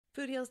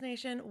Food Heals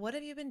Nation, what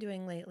have you been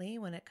doing lately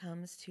when it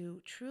comes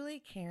to truly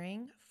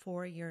caring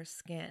for your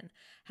skin?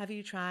 Have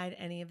you tried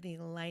any of the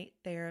light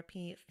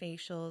therapy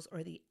facials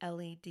or the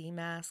LED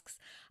masks?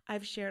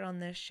 I've shared on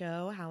this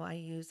show how I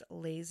use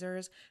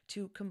lasers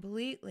to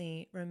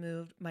completely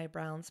remove my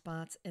brown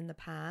spots in the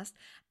past,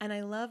 and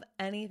I love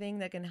anything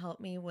that can help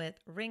me with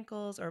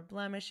wrinkles or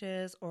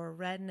blemishes or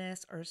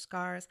redness or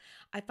scars.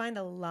 I find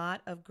a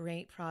lot of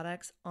great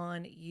products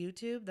on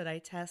YouTube that I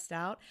test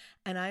out,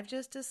 and I've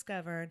just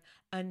discovered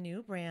a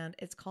new brand.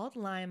 It's called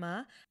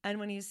Lima. And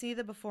when you see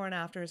the before and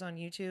afters on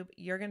YouTube,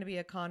 you're going to be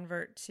a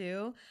convert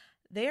too.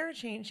 They are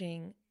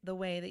changing the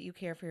way that you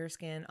care for your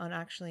skin on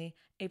actually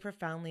a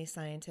profoundly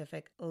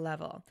scientific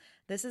level.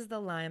 This is the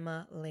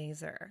Lima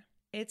laser.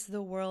 It's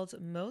the world's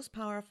most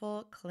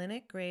powerful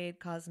clinic-grade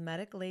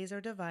cosmetic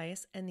laser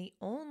device and the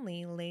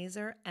only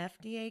laser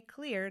FDA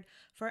cleared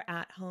for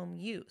at-home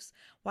use.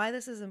 Why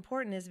this is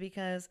important is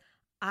because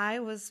I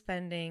was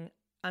spending,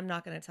 I'm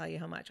not going to tell you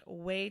how much,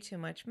 way too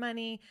much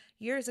money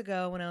years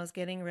ago when I was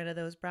getting rid of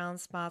those brown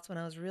spots, when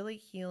I was really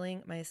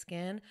healing my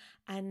skin.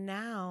 And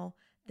now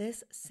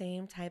this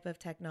same type of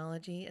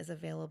technology is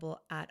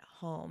available at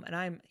home, and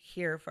I'm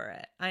here for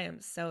it. I am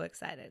so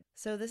excited.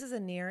 So this is a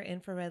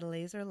near-infrared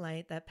laser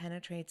light that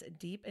penetrates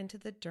deep into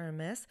the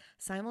dermis,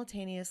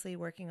 simultaneously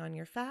working on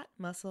your fat,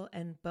 muscle,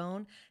 and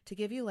bone to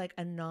give you like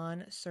a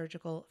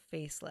non-surgical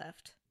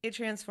facelift. It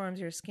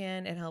transforms your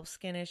skin. It helps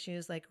skin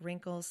issues like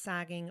wrinkles,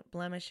 sagging,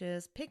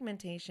 blemishes,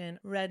 pigmentation,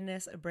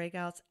 redness,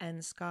 breakouts,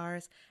 and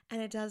scars.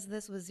 And it does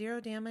this with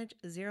zero damage,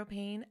 zero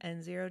pain,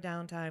 and zero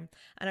downtime.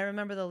 And I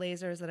remember the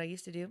lasers that I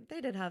used to do,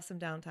 they did have some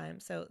downtime,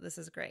 so this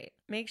is great.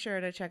 Make sure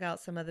to check out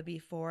some of the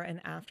before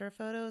and after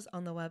photos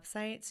on the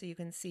website so you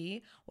can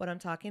see what I'm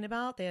talking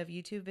about. They have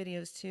YouTube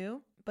videos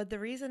too. But the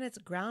reason it's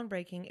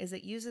groundbreaking is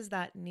it uses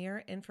that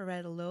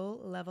near-infrared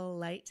low-level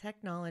light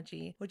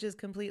technology, which is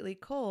completely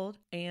cold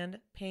and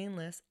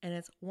painless, and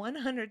it's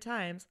 100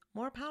 times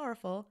more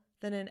powerful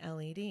than an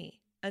LED.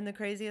 And the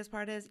craziest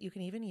part is you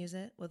can even use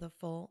it with a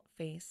full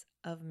face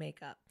of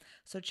makeup.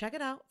 So check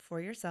it out for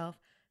yourself.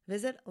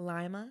 Visit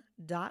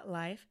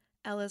lima.life.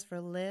 L is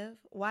for live,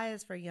 Y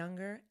is for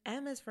younger,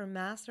 M is for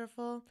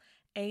masterful,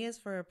 A is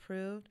for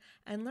approved,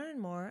 and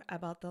learn more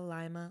about the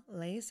Lima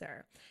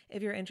laser.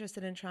 If you're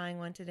interested in trying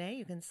one today,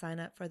 you can sign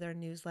up for their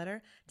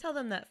newsletter. Tell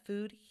them that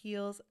Food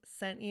Heals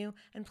sent you,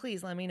 and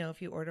please let me know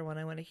if you order one.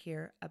 I want to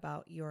hear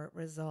about your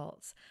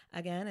results.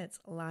 Again, it's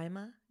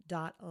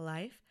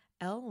lima.life,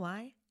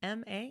 Lyma.life.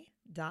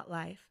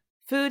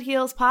 Food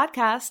Heals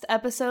Podcast,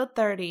 episode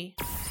 30.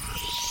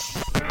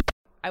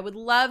 I would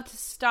love to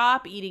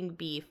stop eating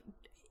beef.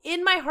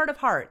 In my heart of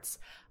hearts,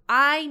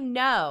 I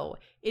know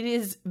it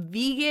is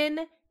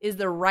vegan is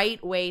the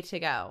right way to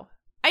go.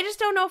 I just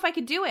don't know if I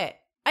could do it.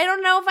 I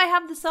don't know if I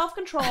have the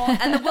self-control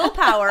and the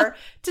willpower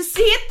to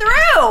see it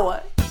through.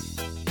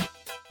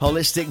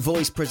 Holistic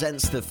Voice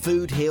presents the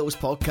Food Heals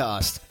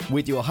Podcast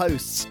with your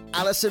hosts,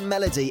 Alison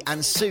Melody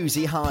and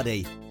Susie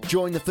Hardy.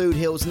 Join the Food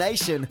Heals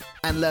Nation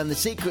and learn the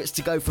secrets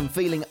to go from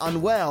feeling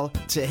unwell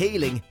to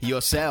healing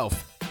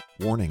yourself.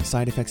 Warning,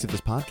 side effects of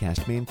this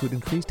podcast may include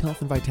increased health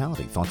and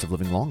vitality, thoughts of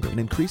living longer, an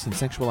increase in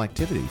sexual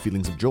activity,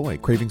 feelings of joy,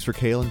 cravings for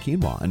kale and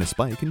quinoa, and a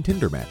spike in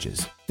Tinder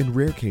matches. In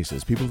rare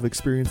cases, people have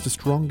experienced a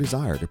strong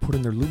desire to put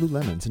in their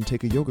Lululemons and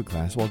take a yoga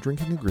class while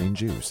drinking a green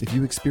juice. If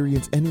you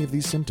experience any of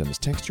these symptoms,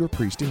 text your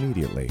priest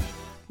immediately.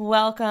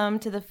 Welcome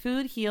to the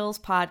Food Heals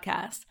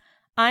Podcast.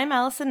 I'm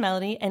Alison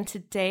Melody, and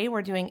today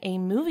we're doing a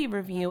movie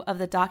review of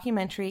the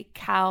documentary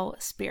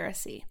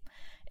Cowspiracy.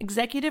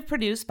 Executive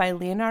produced by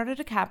Leonardo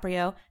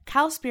DiCaprio,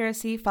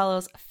 Cowspiracy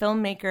follows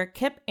filmmaker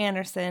Kip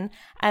Anderson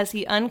as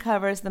he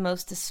uncovers the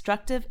most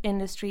destructive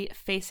industry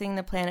facing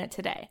the planet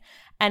today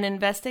and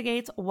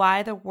investigates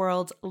why the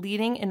world's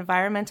leading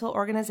environmental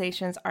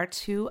organizations are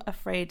too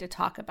afraid to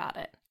talk about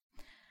it.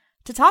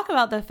 To talk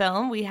about the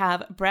film, we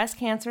have breast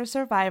cancer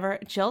survivor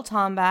Jill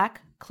Tombach,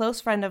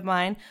 close friend of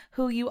mine,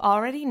 who you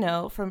already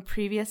know from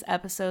previous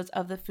episodes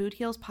of the Food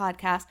Heals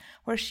podcast,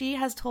 where she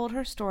has told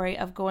her story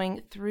of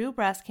going through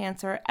breast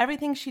cancer,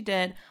 everything she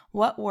did,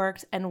 what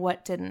worked, and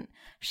what didn't.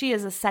 She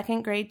is a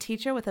second grade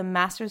teacher with a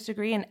master's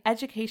degree in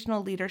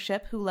educational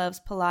leadership who loves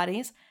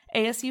Pilates,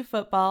 ASU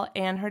football,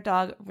 and her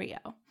dog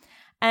Rio.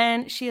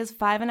 And she is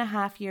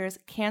 5.5 years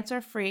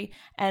cancer-free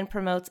and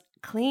promotes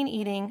clean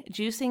eating,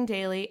 juicing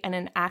daily, and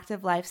an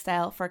active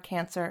lifestyle for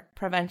cancer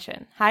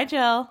prevention. Hi,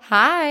 Jill.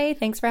 Hi.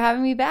 Thanks for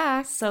having me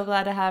back. So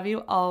glad to have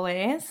you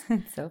always.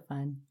 It's so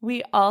fun.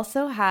 We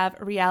also have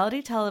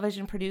reality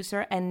television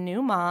producer and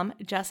new mom,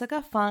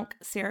 Jessica Funk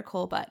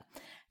Siracolbutt.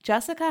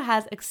 Jessica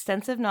has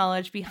extensive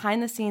knowledge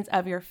behind the scenes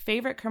of your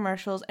favorite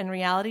commercials and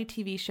reality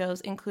TV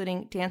shows,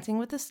 including Dancing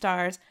with the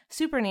Stars,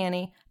 Super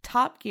Nanny,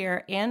 Top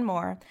Gear, and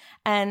more,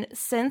 and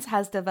since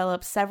has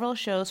developed several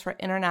shows for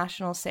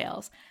international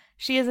sales.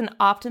 She is an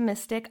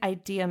optimistic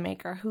idea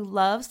maker who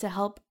loves to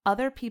help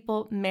other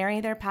people marry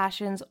their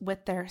passions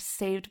with their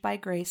saved by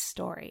grace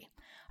story.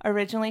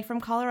 Originally from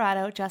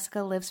Colorado,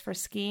 Jessica lives for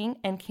skiing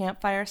and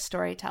campfire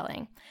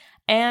storytelling.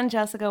 And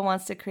Jessica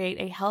wants to create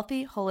a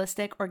healthy,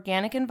 holistic,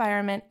 organic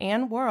environment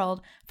and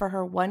world for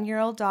her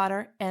 1-year-old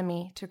daughter,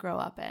 Emmy, to grow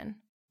up in.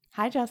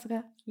 Hi,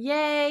 Jessica.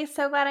 Yay,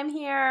 so glad I'm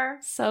here.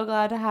 So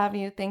glad to have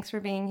you. Thanks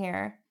for being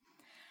here.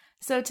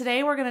 So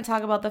today we're going to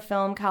talk about the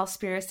film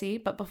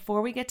Cowspiracy, but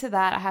before we get to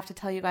that, I have to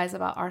tell you guys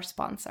about our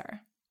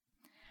sponsor.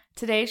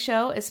 Today's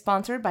show is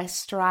sponsored by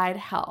Stride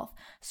Health.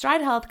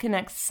 Stride Health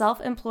connects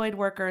self-employed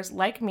workers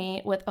like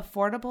me with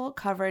affordable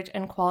coverage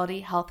and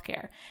quality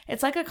healthcare.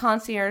 It's like a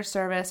concierge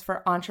service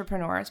for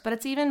entrepreneurs, but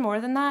it's even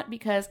more than that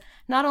because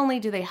not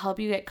only do they help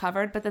you get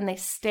covered, but then they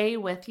stay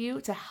with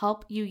you to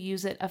help you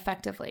use it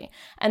effectively.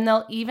 And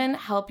they'll even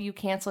help you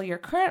cancel your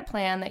current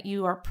plan that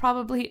you are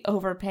probably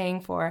overpaying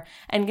for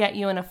and get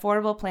you an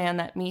affordable plan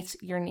that meets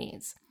your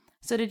needs.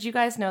 So did you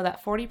guys know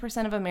that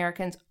 40% of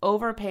Americans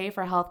overpay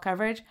for health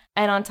coverage?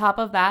 And on top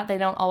of that, they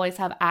don't always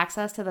have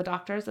access to the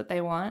doctors that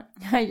they want?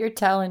 You're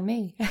telling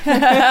me.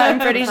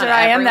 I'm pretty sure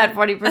I am that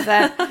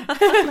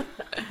 40%.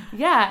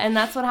 Yeah, and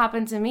that's what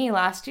happened to me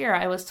last year.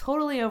 I was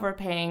totally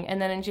overpaying.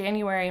 And then in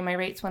January, my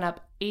rates went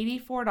up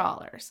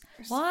 $84.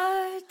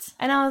 What?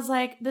 And I was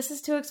like, this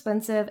is too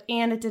expensive.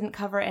 And it didn't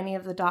cover any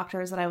of the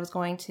doctors that I was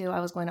going to. I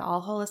was going to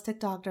all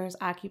holistic doctors,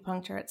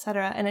 acupuncture,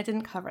 etc. And it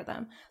didn't cover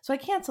them. So I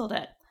canceled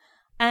it.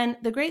 And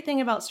the great thing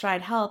about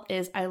Stride Health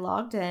is I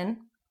logged in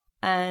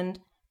and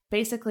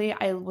basically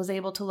I was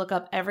able to look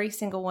up every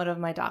single one of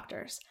my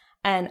doctors.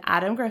 And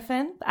Adam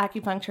Griffin, the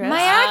acupuncturist. My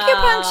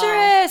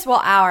acupuncturist.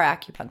 Well, our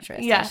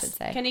acupuncturist, Yes. I should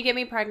say. Can you get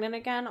me pregnant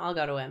again? I'll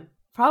go to him.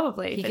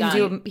 Probably.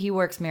 He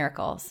works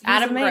miracles. He's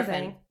Adam amazing.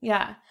 Griffin.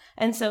 Yeah.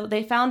 And so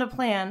they found a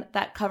plan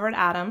that covered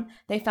Adam.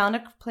 They found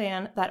a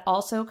plan that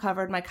also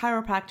covered my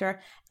chiropractor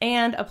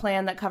and a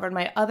plan that covered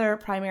my other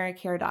primary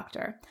care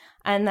doctor.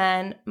 And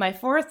then my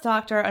fourth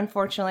doctor,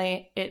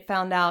 unfortunately, it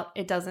found out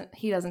he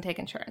doesn't take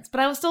insurance.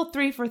 But I was still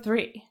 3 for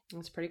 3.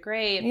 That's pretty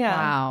great. Yeah.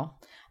 Wow.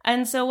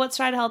 And so what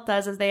Stride Health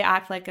does is they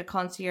act like a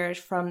concierge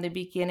from the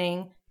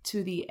beginning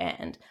to the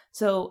end.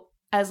 So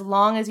as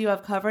long as you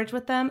have coverage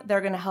with them,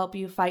 they're going to help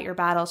you fight your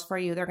battles for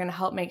you. They're going to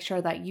help make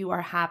sure that you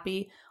are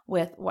happy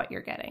with what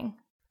you're getting.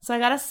 So I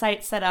got a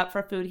site set up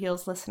for Food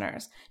Heals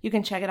listeners. You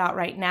can check it out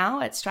right now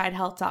at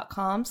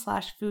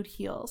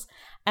stridehealth.com/foodheals.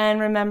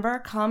 And remember,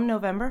 come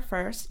November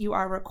 1st, you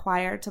are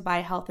required to buy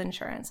health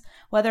insurance,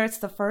 whether it's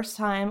the first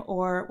time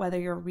or whether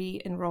you're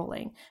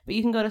re-enrolling. But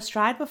you can go to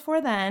Stride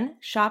before then,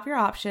 shop your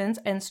options,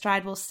 and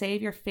Stride will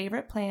save your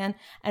favorite plan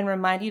and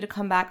remind you to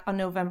come back on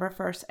November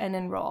 1st and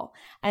enroll.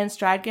 And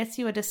Stride gets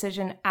you a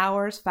decision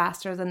hours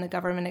faster than the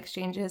government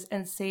exchanges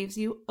and saves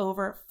you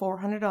over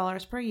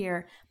 $400 per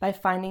year by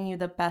finding you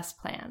the best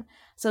plan.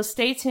 So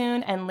stay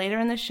tuned, and later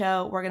in the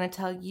show, we're going to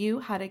tell you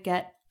how to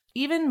get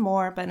even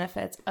more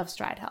benefits of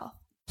Stride Health.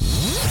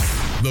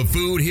 The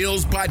Food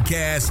Heals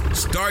Podcast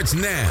starts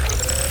now.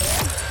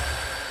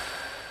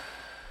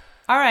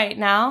 All right,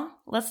 now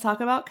let's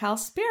talk about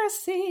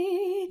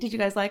Cowspiracy. Did you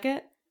guys like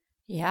it?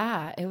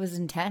 Yeah, it was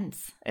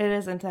intense. It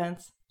is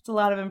intense. It's a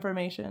lot of It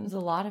information. was a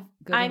lot of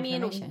good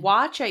information.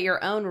 Watch at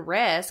your own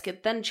risk.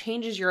 It then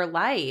changes your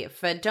life.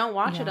 But don't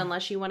watch it Yeah.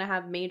 unless you want to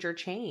have major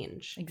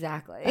change.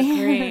 Exactly.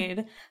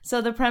 Agreed. So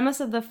the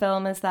premise of the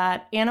film is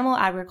that animal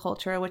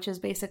agriculture, which is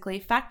basically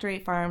factory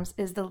farms,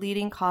 is the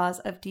leading cause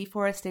of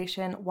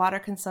deforestation, water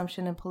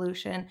consumption, and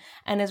pollution,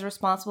 and is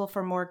responsible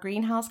for more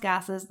greenhouse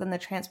gases than the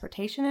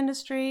transportation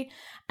industry.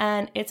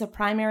 And it's a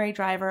primary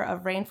driver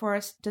of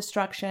rainforest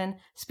destruction,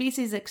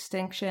 species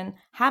extinction,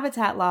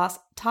 habitat loss,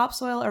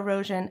 topsoil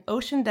erosion,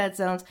 ocean dead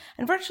zones,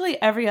 and virtually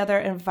every other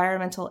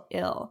environmental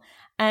ill.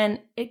 And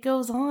it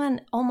goes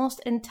on almost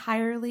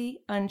entirely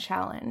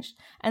unchallenged.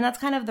 And that's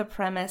kind of the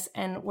premise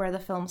and where the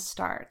film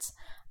starts.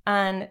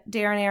 And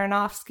Darren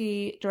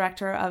Aronofsky,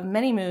 director of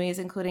many movies,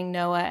 including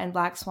Noah and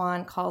Black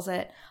Swan, calls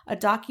it a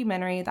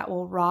documentary that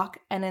will rock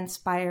and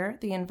inspire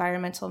the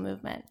environmental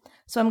movement.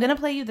 So I'm going to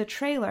play you the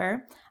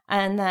trailer,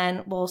 and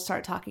then we'll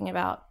start talking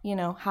about,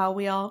 how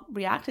we all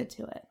reacted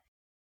to it.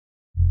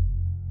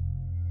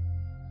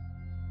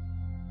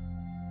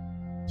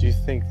 Do you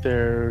think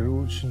there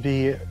should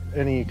be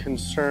any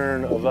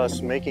concern of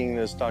us making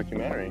this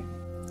documentary?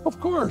 Of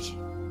course.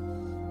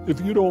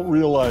 If you don't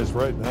realize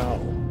right now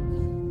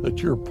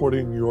that you're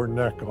putting your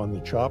neck on the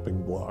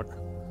chopping block,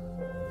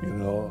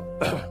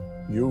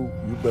 you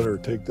better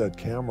take that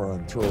camera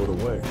and throw it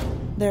away.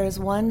 There is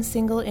one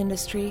single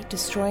industry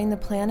destroying the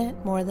planet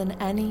more than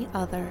any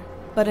other.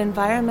 But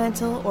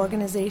environmental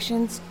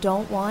organizations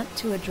don't want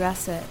to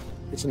address it.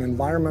 It's an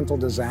environmental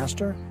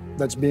disaster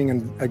that's being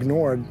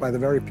ignored by the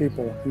very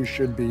people who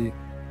should be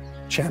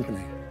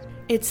championing.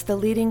 It's the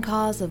leading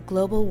cause of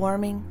global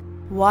warming,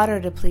 water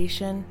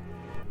depletion,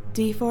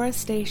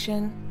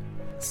 deforestation,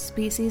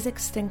 species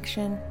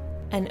extinction,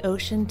 and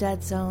ocean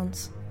dead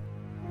zones.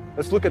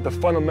 Let's look at the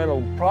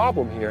fundamental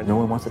problem here. No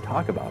one wants to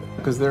talk about it.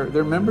 Because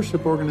they're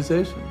membership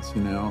organizations, a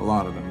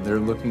lot of them. They're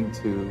looking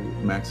to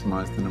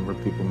maximize the number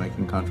of people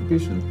making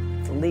contributions.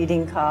 The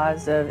leading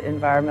cause of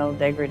environmental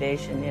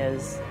degradation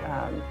is...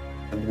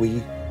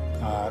 We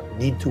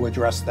need to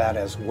address that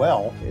as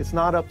well. It's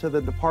not up to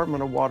the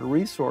Department of Water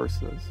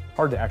Resources.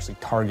 Hard to actually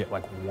target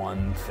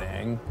one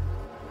thing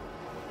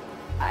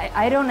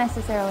I don't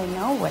necessarily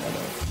know what it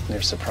is.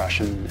 There's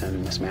suppression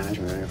and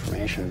mismanagement of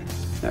information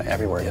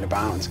everywhere. It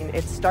abounds.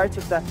 It starts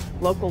at the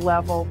local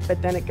level,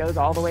 but then it goes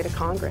all the way to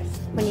Congress.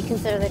 When you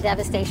consider the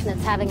devastation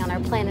it's having on our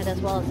planet as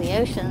well as the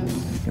oceans.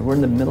 And we're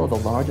in the middle of the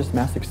largest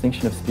mass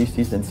extinction of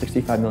species in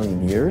 65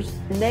 million years.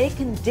 And they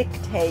can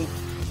dictate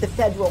the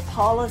federal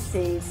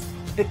policies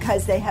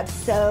because they have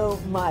so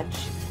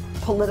much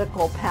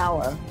political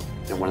power.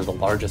 And one of the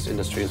largest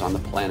industries on the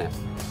planet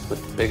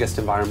with the biggest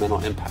environmental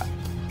impact,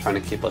 trying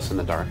to keep us in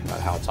the dark about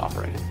how it's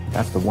operating.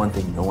 That's the one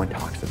thing no one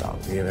talks about.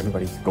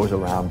 Everybody goes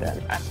around that.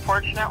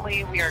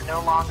 Unfortunately, we are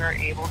no longer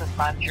able to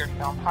fund your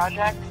film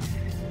project.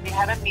 We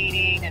had a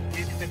meeting, and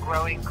due to the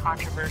growing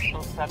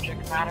controversial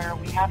subject matter,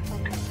 we have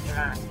some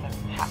concerns and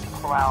have to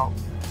pull out.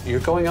 You're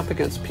going up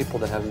against people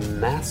that have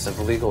massive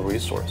legal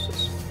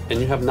resources, and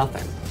you have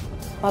nothing.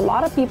 A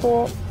lot of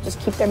people just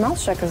keep their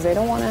mouths shut because they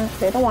don't want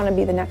to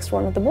be the next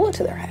one with the bullet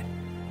to their head.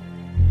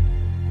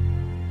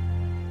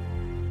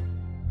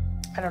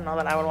 I don't know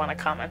that I would want to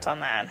comment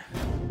on that.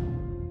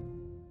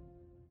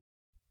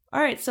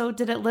 All right, so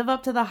did it live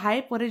up to the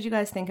hype? What did you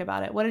guys think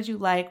about it? What did you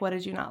like? What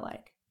did you not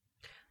like?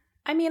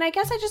 I mean, I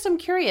guess I just am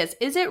curious.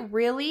 Is it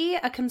really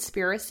a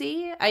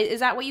conspiracy?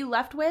 Is that what you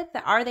left with?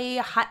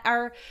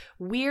 Are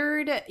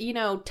weird,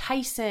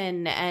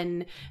 Tyson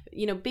and,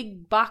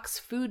 big box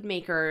food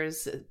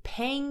makers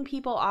paying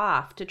people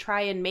off to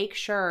try and make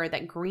sure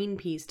that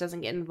Greenpeace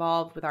doesn't get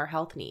involved with our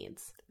health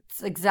needs?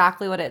 It's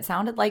exactly what it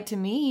sounded like to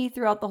me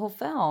throughout the whole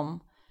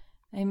film.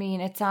 I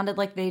mean, it sounded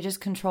like they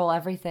just control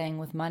everything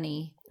with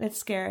money. It's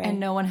scary. And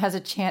no one has a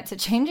chance at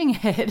changing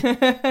it.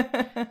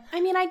 I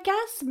mean, I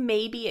guess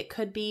maybe it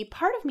could be.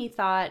 Part of me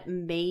thought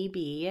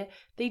maybe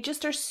they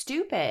just are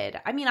stupid.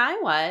 I mean, I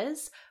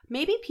was.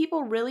 Maybe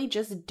people really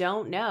just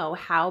don't know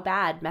how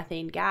bad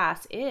methane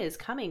gas is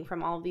coming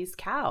from all of these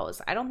cows.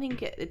 I don't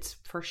think it's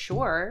for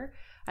sure.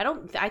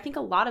 I think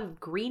a lot of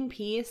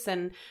Greenpeace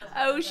and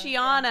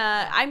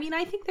Oceana,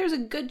 I think there's a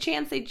good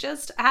chance they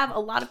just have a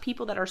lot of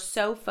people that are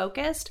so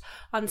focused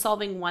on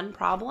solving one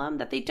problem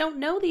that they don't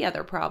know the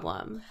other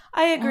problem.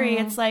 I agree.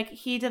 It's like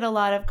he did a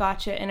lot of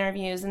gotcha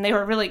interviews and they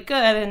were really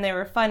good and they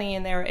were funny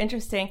and they were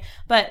interesting.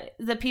 But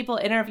the people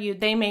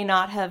interviewed, they may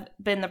not have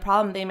been the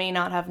problem. They may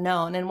not have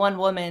known. And one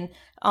woman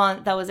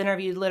that was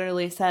interviewed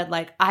literally said,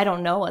 like, I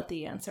don't know what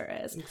the answer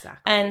is.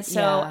 Exactly. And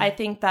so I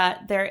think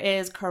that there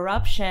is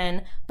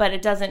corruption, but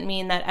it doesn't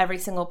mean that every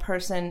single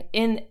person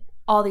in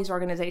all these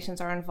organizations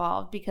are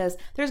involved, because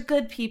there's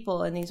good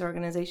people in these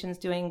organizations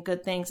doing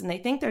good things and they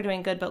think they're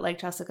doing good, but like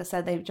Jessica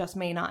said, they just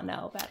may not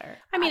know better.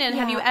 I mean, and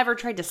have you ever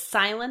tried to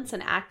silence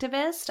an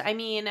activist? I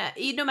mean,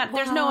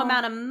 there's no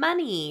amount of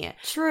money.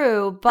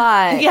 True,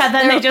 but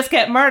then they just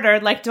get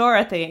murdered like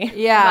Dorothy.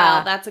 Yeah.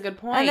 Well, that's a good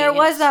point. And there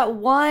was that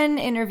one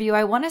interview,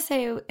 I want to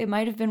say it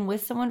might have been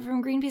with someone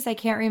from Greenpeace, I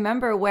can't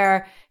remember,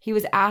 where he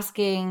was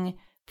asking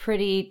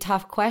pretty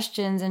tough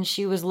questions and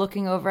she was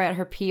looking over at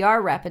her PR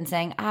rep and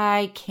saying,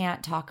 I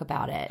can't talk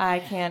about it. I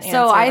can't answer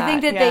So I that.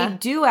 think that they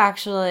do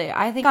actually,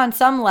 I think on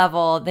some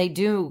level they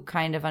do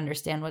kind of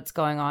understand what's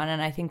going on,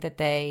 and I think that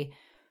they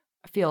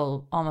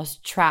feel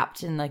almost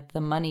trapped in like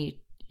the money,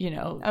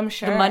 I'm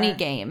sure, the money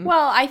game.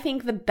 Well, I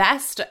think the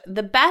best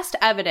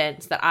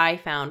evidence that I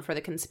found for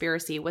the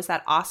conspiracy was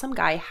that awesome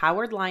guy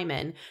Howard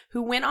Lyman,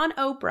 who went on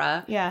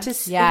Oprah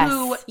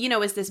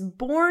who is this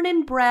born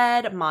and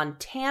bred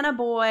Montana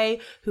boy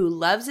who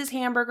loves his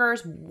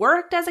hamburgers,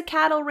 worked as a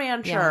cattle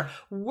rancher,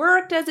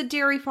 worked as a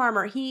dairy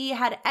farmer. He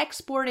had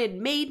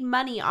made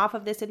money off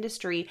of this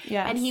industry.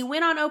 Yes. And he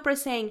went on Oprah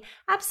saying,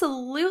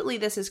 absolutely,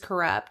 this is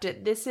corrupt.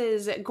 This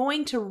is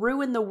going to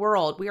ruin the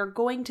world. We are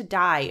going to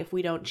die if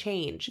we don't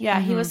change.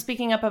 Yeah, he was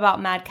speaking up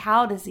about mad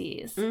cow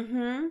disease.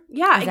 Mm-hmm.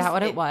 Yeah. Is that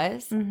what it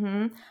was?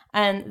 Mm-hmm.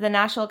 And the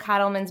National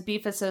Cattlemen's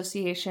Beef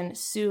Association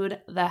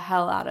sued the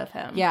hell out of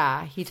him.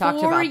 Yeah, he talked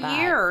about that.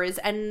 4 years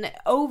and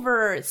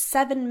over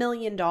 $7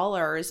 million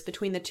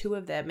between the two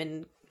of them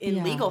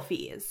in legal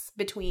fees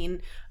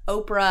between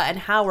Oprah and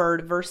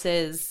Howard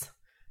versus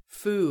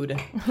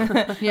food.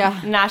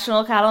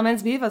 National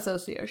Cattlemen's Beef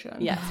Association.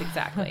 Yes,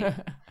 exactly.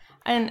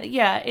 And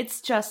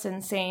it's just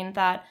insane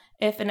that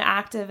if an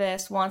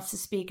activist wants to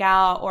speak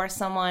out, or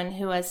someone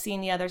who has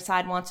seen the other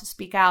side wants to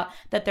speak out,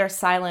 that they're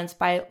silenced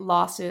by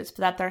lawsuits,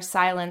 that they're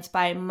silenced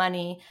by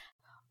money,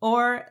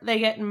 or they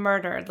get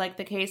murdered, like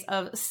the case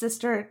of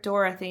Sister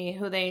Dorothy,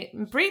 who they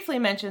briefly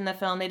mentioned in the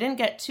film. They didn't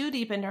get too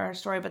deep into her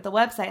story, but the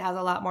website has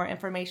a lot more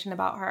information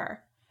about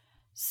her.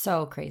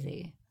 So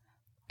crazy.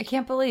 I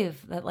can't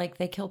believe that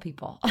they kill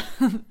people.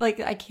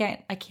 I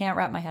can't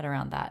wrap my head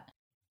around that.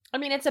 I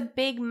mean, it's a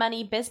big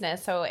money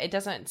business, so it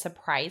doesn't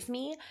surprise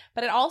me.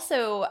 But it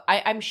also,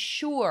 I'm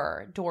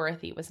sure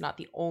Dorothy was not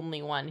the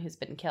only one who's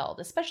been killed,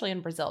 especially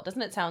in Brazil.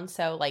 Doesn't it sound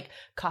so like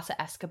Casa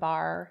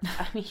Escobar?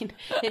 I mean,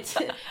 it's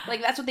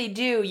like that's what they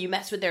do. You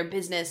mess with their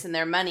business and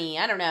their money.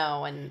 I don't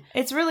know. And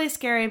it's really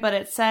scary, but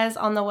it says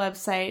on the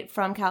website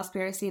from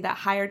Cowspiracy that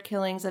hired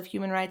killings of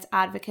human rights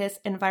advocates,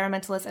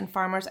 environmentalists, and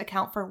farmers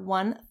account for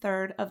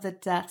 1/3 of the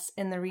deaths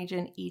in the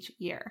region each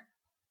year.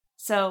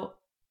 So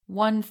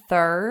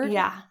 1/3?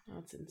 Yeah.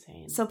 That's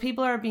insane. So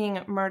people are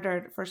being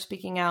murdered for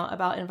speaking out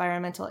about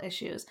environmental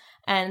issues.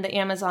 And the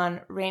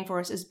Amazon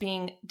rainforest is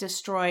being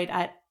destroyed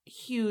at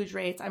huge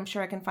rates. I'm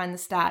sure I can find the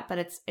stat, but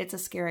it's a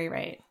scary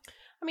rate.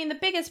 I mean, the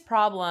biggest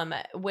problem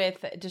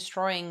with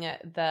destroying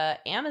the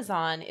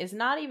Amazon is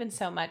not even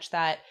so much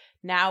that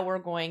now we're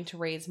going to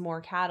raise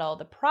more cattle.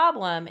 The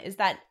problem is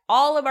that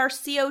all of our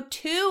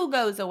CO2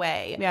 goes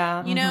away.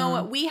 Yeah. You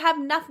know, we have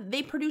nothing.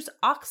 They produce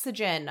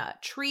oxygen.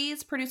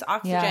 Trees produce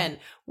oxygen. Yeah.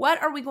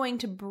 What are we going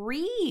to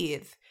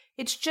breathe?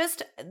 It's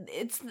just,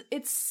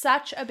 it's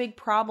such a big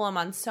problem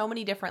on so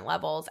many different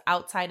levels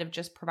outside of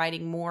just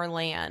providing more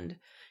land,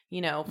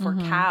 you know, for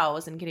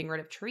cows and getting rid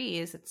of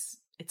trees.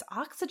 It's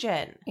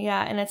oxygen.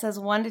 Yeah, and it says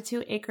 1 to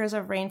 2 acres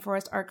of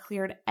rainforest are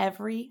cleared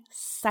every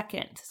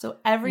second. So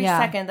every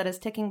second that is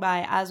ticking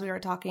by as we were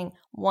talking,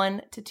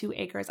 1 to 2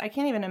 acres. I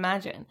can't even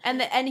imagine.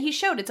 And he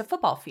showed it's a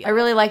football field. I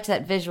really liked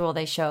that visual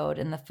they showed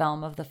in the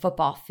film of the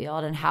football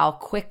field and how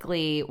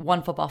quickly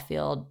one football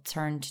field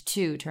turned to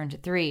 2, turned to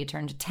 3,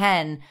 turned to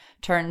 10,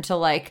 turned to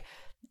like,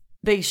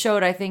 they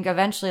showed, I think,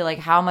 eventually like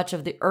how much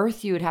of the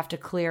earth you would have to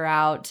clear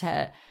out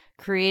to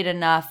create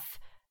enough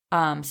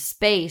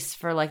space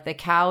for like the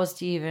cows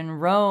to even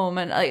roam.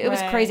 And like, it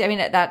was crazy. I mean,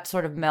 that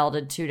sort of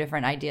melded two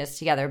different ideas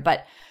together,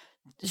 but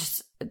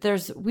just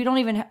we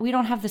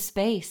don't have the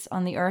space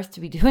on the earth to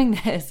be doing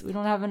this. We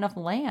don't have enough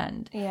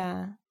land.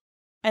 Yeah.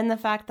 And the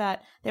fact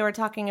that they were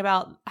talking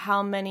about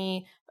how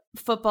many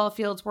football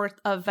fields worth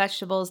of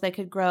vegetables they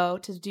could grow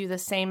to do the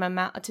same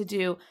amount, to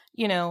do,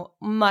 you know,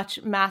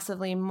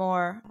 massively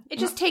more. It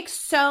just takes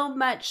so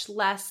much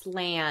less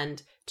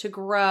land to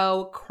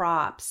grow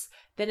crops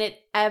than it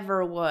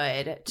ever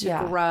would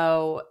to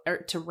grow or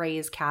to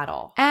raise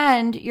cattle.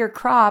 And your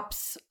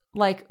crops,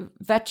 like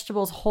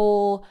vegetables,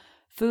 whole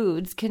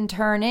foods, can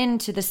turn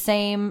into the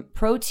same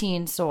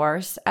protein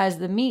source as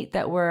the meat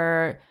that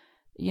we're,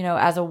 you know,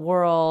 as a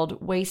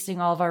world, wasting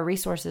all of our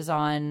resources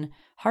on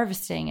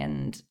harvesting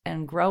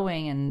and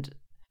growing and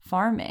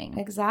farming.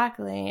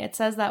 Exactly. It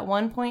says that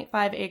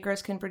 1.5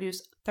 acres can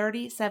produce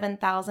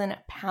 37,000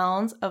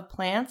 pounds of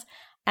plants,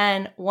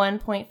 and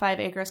 1.5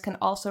 acres can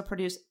also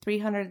produce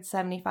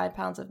 375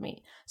 pounds of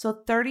meat.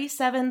 So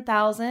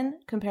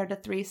 37,000 compared to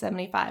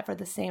 375 for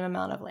the same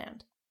amount of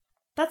land.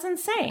 That's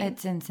insane.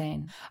 It's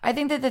insane. I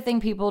think that the thing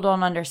people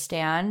don't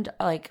understand,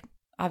 like,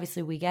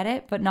 obviously we get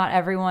it, but not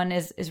everyone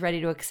is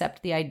ready to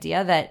accept the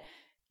idea that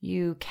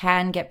you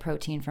can get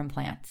protein from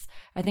plants.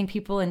 I think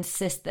people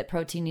insist that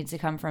protein needs to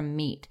come from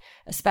meat,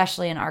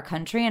 especially in our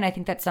country. And I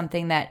think that's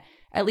something that,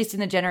 at least in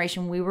the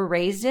generation we were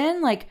raised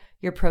in, like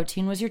your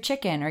protein was your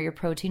chicken, or your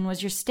protein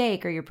was your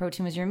steak, or your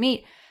protein was your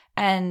meat.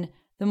 And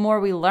the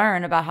more we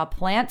learn about how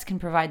plants can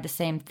provide the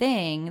same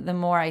thing, the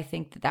more I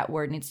think that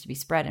word needs to be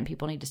spread and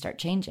people need to start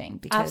changing,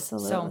 because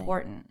it's so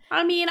important.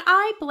 I mean,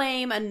 I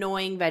blame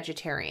annoying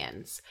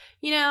vegetarians.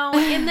 You know,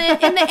 in the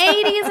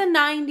 80s and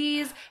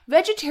 90s,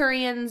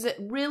 vegetarians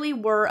really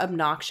were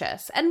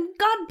obnoxious. And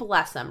God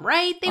bless them,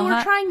 right? They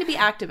were trying to be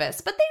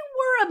activists, but they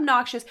were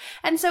obnoxious.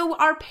 And so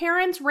our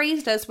parents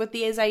raised us with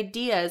these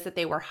ideas that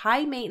they were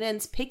high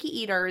maintenance, picky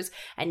eaters,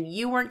 and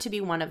you weren't to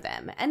be one of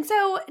them. And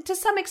so to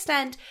some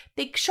extent,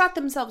 they shot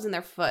themselves in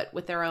their foot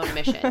with their own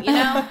mission, you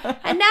know?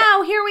 And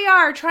now here we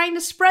are trying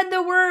to spread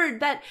the word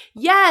that,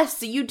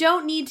 yes, you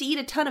don't need to eat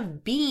a ton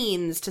of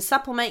beans to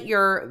supplement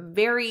your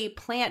very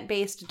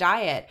plant-based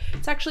diet.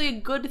 It's actually a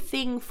good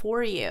thing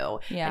for you.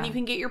 Yeah. And you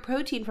can get your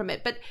protein from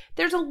it. But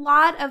there's a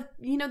lot of,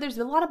 there's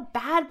a lot of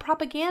bad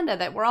propaganda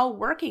that we're all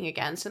working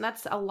against. And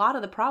that's a lot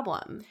of the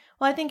problem.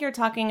 Well, I think you're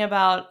talking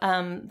about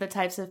the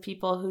types of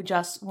people who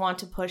just want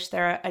to push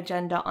their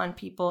agenda on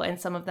people, and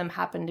some of them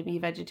happen to be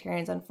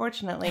vegetarians,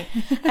 unfortunately.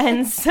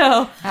 And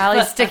so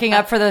Allie's sticking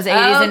up for those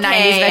 80s and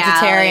 90s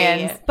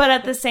vegetarians. Allie. But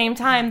at the same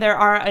time, there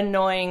are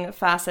annoying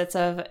facets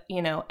of,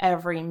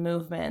 every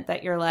movement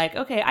that you're like,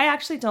 okay, I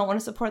actually don't want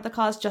to support the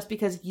cause just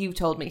because you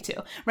told me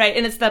to, right?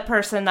 And it's the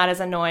person that is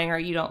annoying or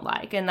you don't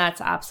like, and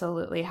that's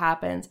absolutely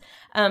happens.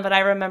 But I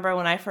remember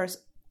when I first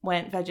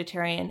went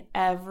vegetarian,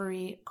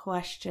 every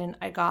question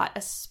I got,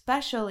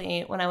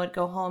 especially when I would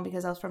go home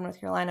because I was from North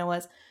Carolina,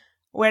 was,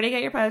 where do you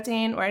get your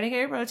protein? Where do you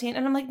get your protein?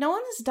 And I'm like, no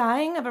one is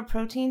dying of a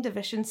protein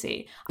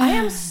deficiency. I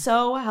am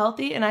so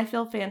healthy and I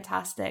feel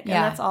fantastic. And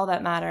that's all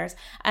that matters.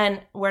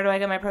 And where do I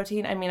get my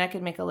protein? I mean, I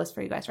could make a list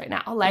for you guys right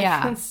now.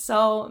 Like,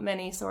 so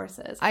many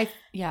sources.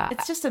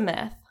 It's just a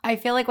myth. I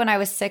feel like when I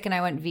was sick and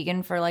I went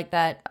vegan for like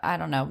that, I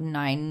don't know,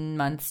 9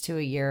 months to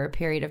a year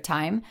period of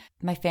time,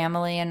 my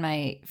family and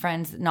my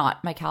friends,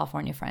 not my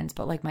California friends,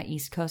 but like my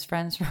East Coast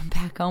friends from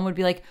back home would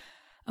be like,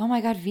 oh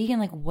my God, vegan,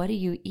 like what do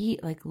you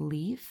eat? Like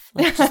leaf?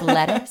 Like just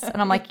lettuce?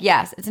 And I'm like,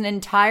 yes, it's an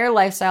entire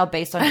lifestyle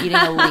based on eating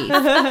a leaf.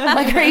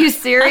 Like, are you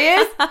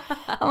serious?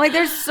 I'm like,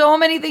 there's so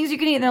many things you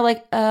can eat. And they're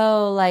like,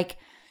 oh, like,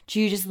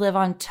 do you just live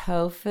on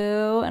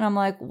tofu? And I'm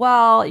like,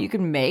 well, you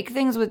can make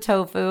things with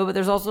tofu, but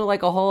there's also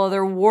like a whole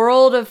other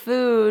world of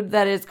food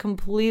that is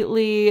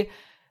completely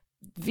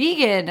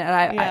vegan.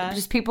 And I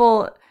just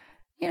people,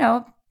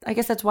 I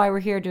guess that's why we're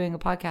here doing a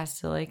podcast,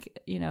 to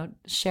like, you know,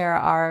 share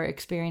our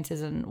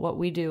experiences and what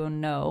we do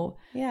and know,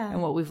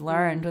 and what we've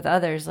learned with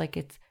others. Like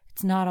it's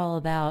not all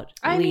about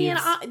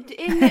leaves.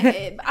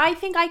 I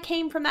think I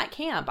came from that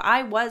camp.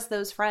 I was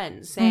those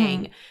friends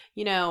saying,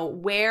 you know,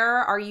 where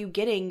are you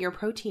getting your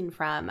protein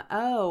from?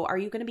 Oh, are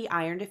you going to be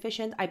iron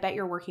deficient? I bet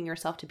you're working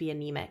yourself to be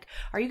anemic.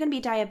 Are you going to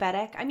be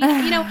diabetic? I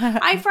mean, you know,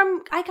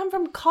 I come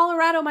from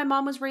Colorado. My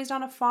mom was raised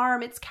on a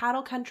farm. It's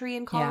cattle country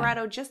in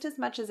Colorado just as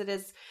much as it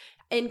is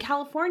in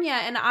California,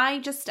 and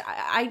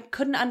I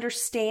couldn't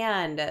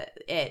understand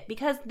it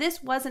because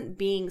this wasn't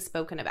being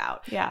spoken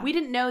about. Yeah. We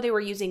didn't know they were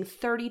using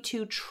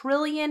 32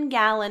 trillion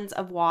gallons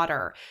of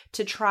water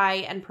to try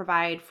and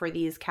provide for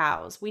these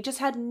cows. We just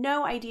had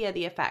no idea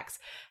the effects.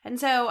 And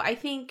so I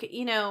think,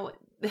 you know,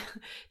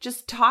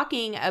 just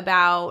talking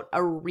about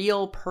a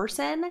real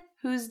person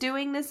who's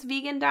doing this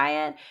vegan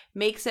diet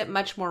makes it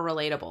much more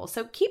relatable.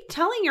 So keep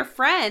telling your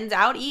friends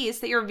out east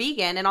that you're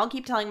vegan, and I'll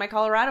keep telling my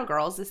Colorado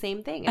girls the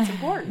same thing. It's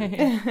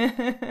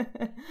important.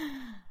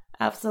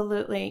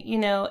 Absolutely. You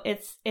know,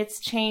 it's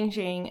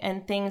changing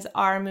and things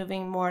are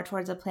moving more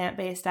towards a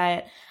plant-based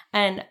diet.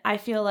 And I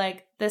feel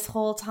like this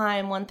whole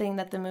time, one thing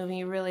that the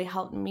movie really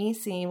helped me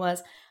see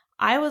was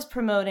I was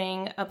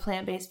promoting a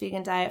plant-based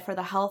vegan diet for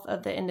the health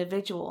of the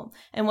individual.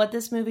 And what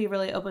this movie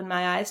really opened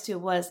my eyes to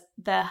was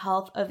the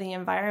health of the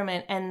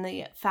environment and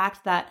the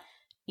fact that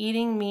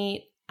eating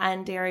meat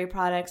and dairy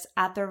products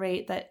at the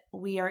rate that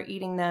we are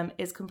eating them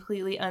is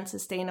completely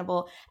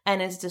unsustainable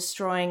and is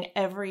destroying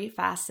every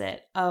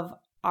facet of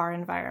our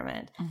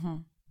environment.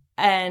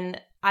 And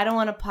I don't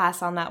want to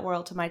pass on that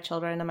world to my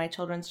children and my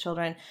children's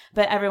children,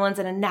 but everyone's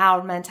in a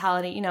now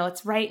mentality. You know,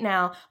 it's right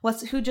now.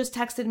 Who just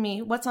texted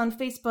me? What's on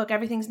Facebook?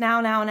 Everything's now,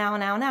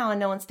 and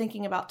no one's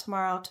thinking about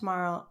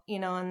tomorrow, you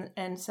know,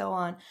 and so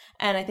on.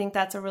 And I think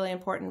that's a really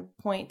important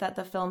point that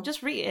the film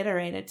just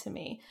reiterated to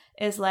me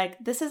is like,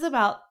 this is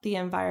about the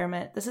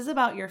environment. This is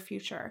about your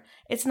future.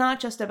 It's not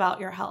just about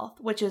your health,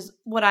 which is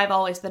what I've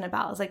always been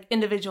about, is like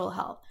individual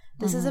health.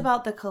 This is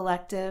about the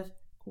collective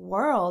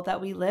world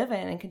that we live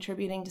in and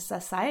contributing to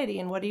society,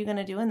 and what are you going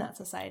to do in that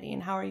society,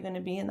 and how are you going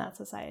to be in that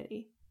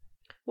society?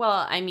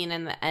 Well, I mean,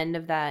 in the end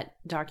of that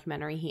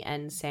documentary, he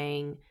ends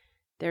saying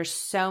there's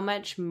so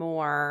much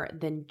more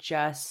than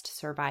just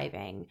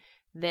surviving.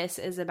 This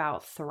is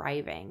about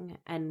thriving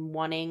and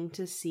wanting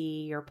to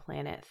see your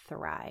planet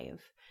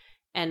thrive.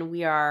 And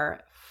we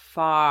are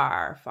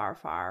far, far,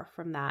 far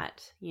from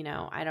that. You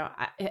know,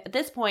 at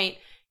this point,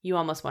 you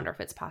almost wonder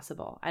if it's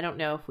possible. I don't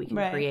know if we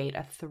can create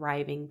a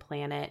thriving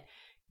planet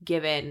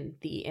given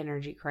the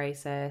energy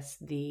crisis,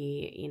 the,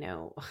 you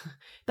know,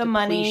 the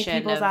money,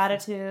 people's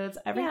attitudes,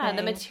 everything. Yeah,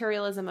 the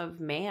materialism of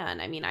man.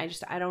 I mean,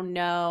 I don't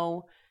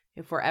know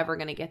if we're ever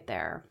going to get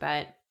there,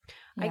 but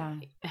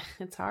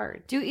it's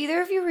hard. Do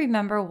either of you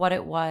remember what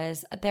it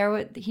was?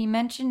 He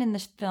mentioned in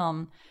this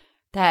film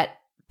that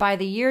by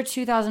the year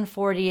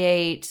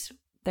 2048,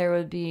 there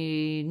would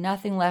be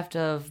nothing left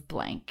of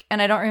blank.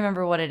 And I don't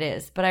remember what it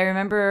is, but I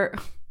remember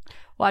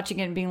watching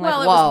it and being like,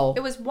 whoa. It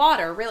was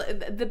water. Really,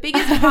 the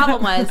biggest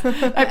problem was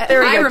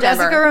there we go.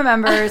 Jessica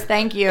remembers.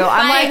 Thank you.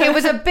 I'm like, it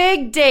was a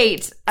big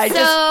date. I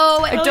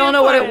don't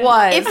know what it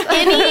was. If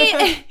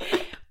any,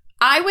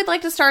 I would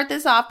like to start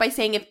this off by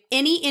saying, if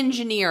any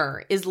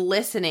engineer is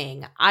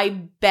listening, I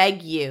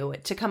beg you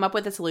to come up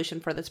with a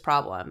solution for this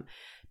problem.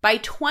 By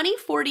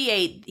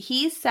 2048,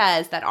 he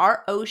says that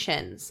our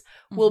oceans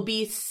will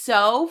be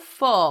so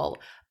full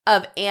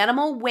of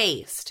animal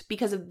waste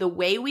because of the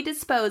way we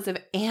dispose of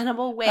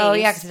animal waste. Oh,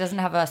 yeah, because it doesn't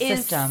have a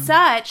system. Is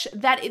such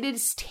that it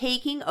is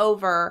taking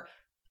over,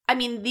 I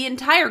mean, the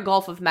entire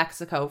Gulf of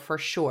Mexico for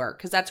sure,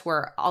 because that's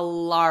where a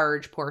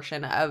large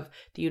portion of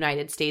the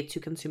United States,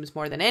 who consumes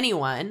more than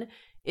anyone,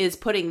 is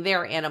putting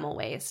their animal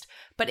waste.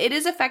 But it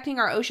is affecting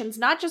our oceans,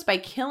 not just by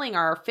killing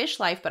our fish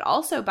life, but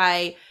also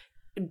by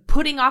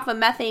putting off a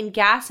methane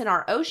gas in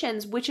our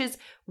oceans, which is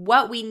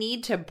what we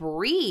need to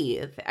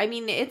breathe. I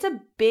mean, it's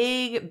a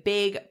big,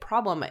 big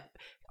problem.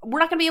 We're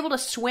not going to be able to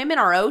swim in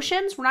our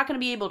oceans. We're not going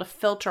to be able to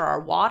filter our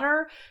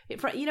water.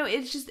 You know,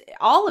 it's just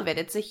all of it.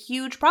 It's a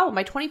huge problem.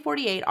 By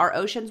 2048, our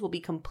oceans will be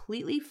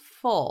completely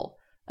full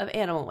of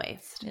animal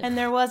waste. And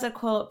there was a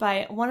quote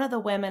by one of the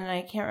women, and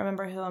I can't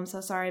remember who, I'm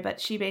so sorry, but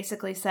she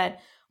basically said,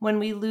 when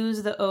we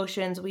lose the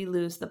oceans, we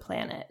lose the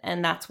planet.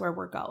 And that's where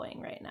we're going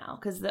right now,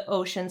 because the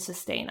oceans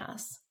sustain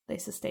us. They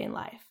sustain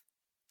life.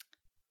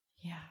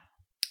 Yeah.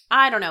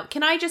 I don't know.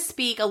 Can I just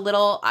speak a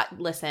little?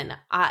 Listen,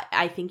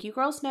 I think you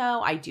girls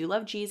know I do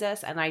love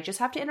Jesus, and I just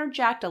have to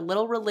interject a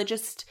little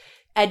religious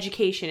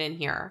education in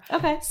here.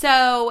 Okay.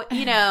 So,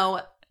 you know,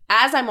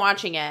 as I'm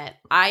watching it,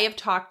 I have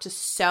talked to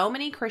so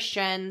many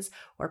Christians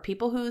or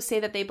people who say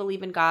that they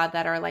believe in God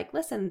that are like,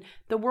 listen,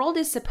 the world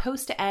is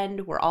supposed to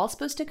end. We're all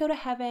supposed to go to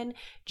heaven.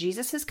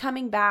 Jesus is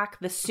coming back.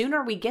 The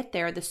sooner we get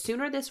there, the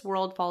sooner this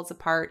world falls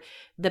apart,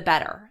 the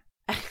better.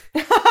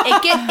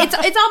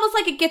 It's almost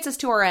like it gets us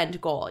to our end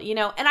goal, you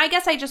know? And I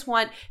guess I just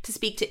want to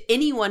speak to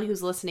anyone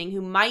who's listening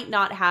who might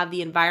not have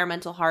the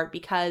environmental heart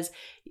because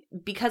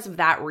of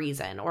that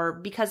reason, or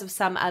because of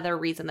some other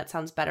reason that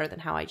sounds better than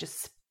how I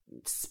just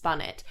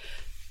spun it.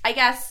 I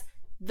guess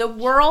the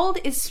world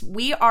is,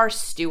 we are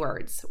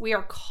stewards. We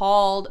are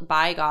called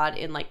by God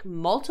in like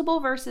multiple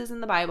verses in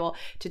the Bible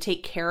to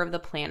take care of the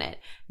planet.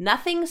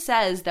 Nothing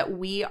says that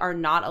we are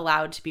not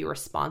allowed to be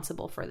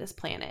responsible for this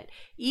planet.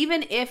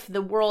 Even if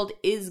the world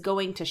is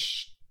going to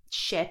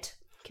shit.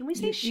 Can we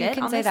say shit? You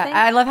can on say this that. thing?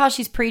 I love how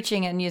she's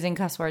preaching and using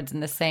cuss words in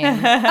the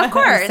same. Of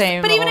course.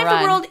 same But even if little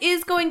the run. world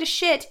is going to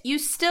shit, you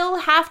still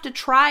have to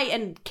try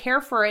and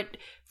care for it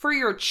for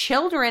your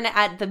children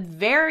at the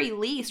very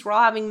least. We're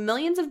all having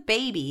millions of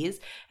babies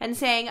and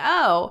saying,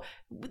 oh,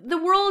 the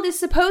world is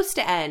supposed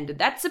to end.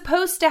 That's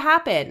supposed to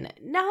happen.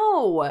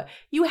 No,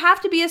 you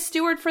have to be a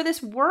steward for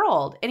this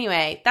world.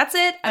 Anyway, that's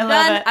it. I'm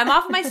done. I'm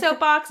off my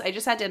soapbox. I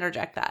just had to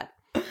interject that.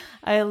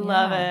 I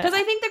love it. Because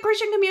I think the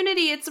Christian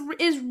community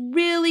is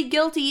really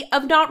guilty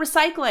of not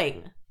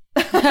recycling.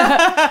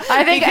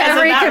 I think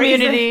every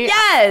community.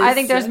 Yes. I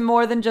think there's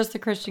more than just the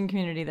Christian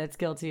community that's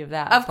guilty of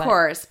that. Of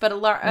course. But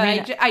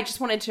I just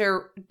wanted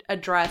to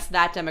address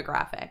that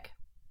demographic.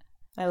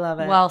 I love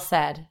it. Well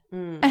said.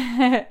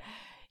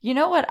 You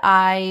know what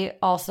I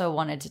also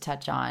wanted to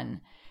touch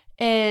on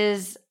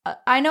is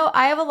I know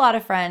I have a lot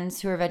of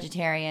friends who are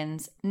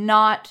vegetarians,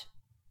 not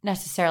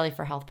necessarily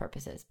for health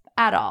purposes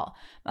at all.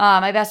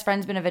 My best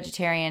friend's been a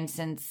vegetarian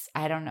since,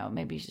 I don't know,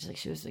 maybe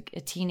she was like a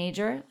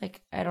teenager.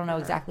 Like, I don't know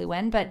exactly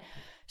when, but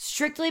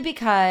strictly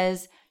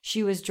because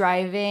she was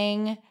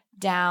driving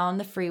down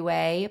the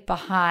freeway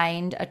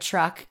behind a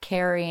truck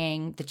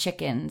carrying the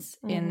chickens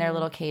in their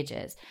little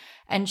cages.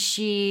 And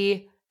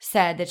she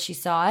said that she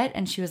saw it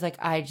and she was like,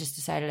 I just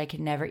decided I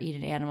could never eat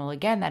an animal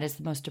again. That is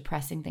the most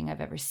depressing thing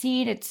I've ever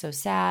seen. It's so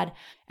sad.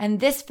 And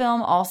this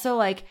film also,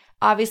 like,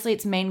 obviously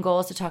its main goal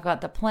is to talk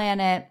about the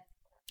planet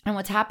and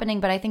what's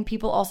happening. But I think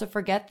people also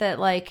forget that,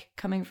 like,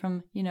 coming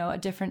from, you know, a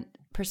different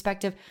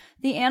perspective,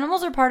 the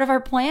animals are part of our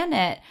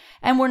planet.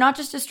 And we're not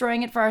just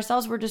destroying it for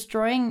ourselves, we're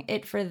destroying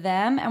it for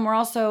them. And we're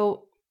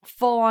also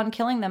full on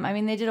killing them. I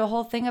mean, they did a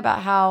whole thing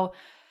about how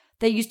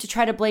they used to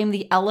try to blame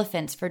the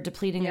elephants for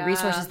depleting the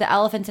resources, the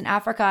elephants in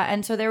Africa.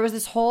 And so there was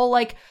this whole,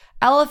 like,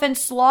 elephant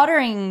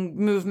slaughtering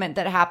movement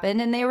that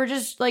happened. And they were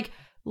just, like,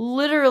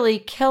 literally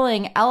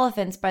killing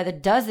elephants by the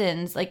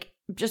dozens, like,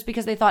 just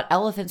because they thought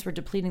elephants were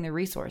depleting the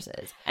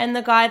resources. And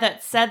the guy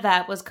that said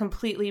that was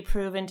completely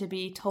proven to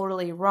be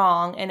totally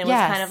wrong. And it was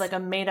kind of like a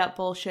made up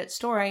bullshit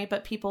story,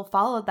 but people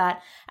followed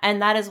that.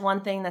 And that is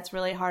one thing that's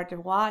really hard to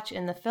watch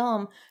in the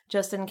film,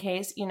 just in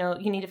case, you know,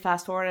 you need to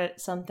fast forward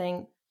at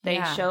something.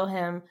 They show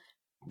him,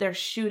 they're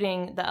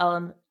shooting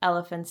the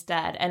elephants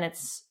dead. And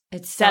it's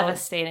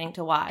devastating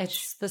to watch.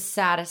 It's the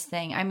saddest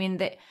thing. I mean,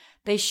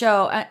 they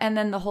show, and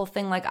then the whole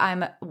thing, like,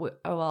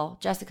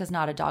 Jessica's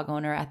not a dog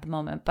owner at the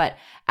moment, but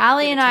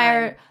Allie and I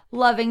are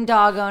loving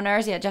dog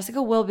owners. Yeah,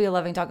 Jessica will be a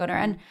loving dog owner.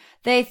 And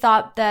they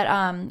thought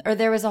that, or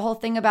there was a whole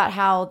thing about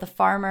how the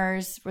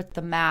farmers with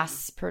the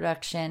mass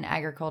production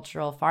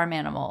agricultural farm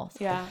animals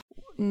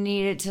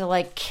needed to,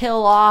 like,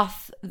 kill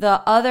off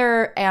the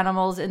other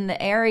animals in the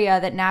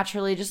area that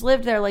naturally just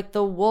lived there, like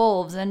the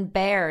wolves and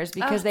bears,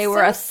 because they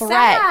were a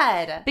threat.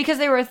 Sad. Because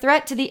they were a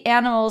threat to the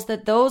animals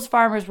that those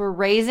farmers were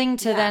raising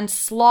to then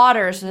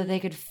slaughter so that they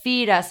could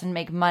feed us and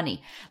make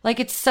money. Like,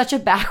 it's such a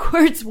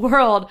backwards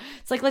world.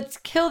 It's like, let's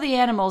kill the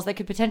animals that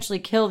could potentially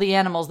kill the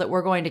animals that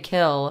we're going to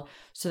kill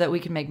so that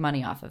we can make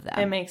money off of them.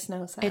 It makes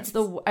no sense.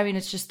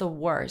 It's just the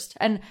worst.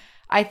 And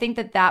I think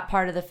that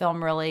part of the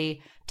film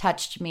really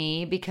touched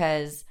me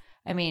because,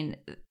 I mean,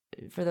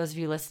 for those of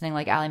you listening,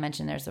 like Allie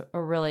mentioned, there's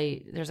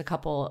a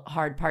couple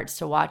hard parts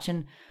to watch.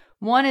 And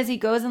one is he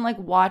goes and, like,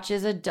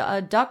 watches a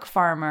duck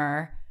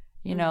farmer,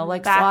 you know,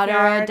 like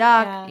slaughter a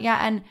duck. Yeah.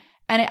 And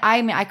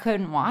I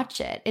couldn't watch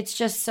it. It's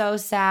just so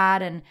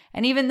sad. And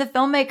even the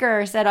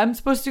filmmaker said, I'm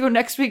supposed to go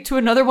next week to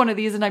another one of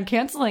these and I'm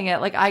canceling it.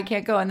 Like, I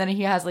can't go. And then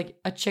he has, like,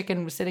 a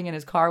chicken sitting in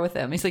his car with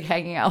him. He's, like,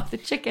 hanging out with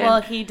the chicken.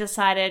 Well, he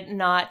decided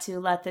not to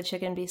let the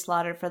chicken be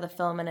slaughtered for the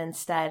film. And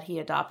instead he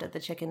adopted the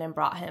chicken and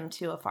brought him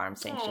to a farm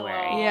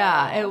sanctuary. Aww.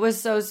 Yeah, it was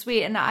so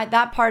sweet. And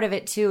that part of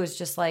it too is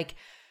just like,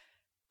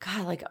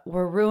 God, like,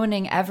 we're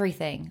ruining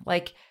everything.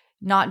 Like,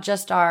 not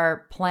just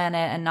our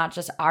planet and not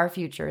just our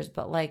futures,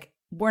 but, like,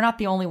 we're not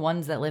the only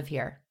ones that live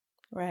here.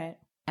 Right.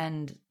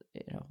 And,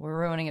 you know, we're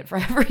ruining it for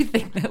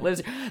everything that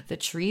lives here. The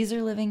trees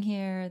are living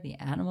here. The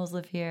animals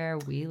live here.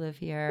 We live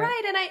here.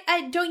 Right. And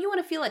I don't you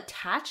want to feel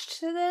attached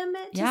to them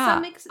to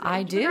some extent?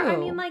 I do. I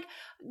mean, like,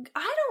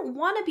 I don't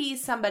want to be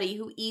somebody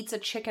who eats a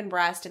chicken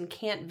breast and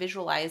can't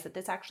visualize that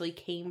this actually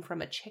came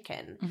from a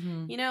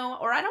chicken, you know?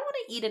 Or I don't want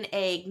to eat an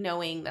egg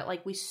knowing that,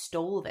 like, we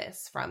stole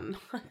this from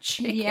a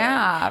chicken.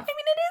 Yeah. I mean,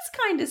 it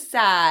is kind of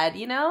sad,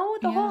 you know?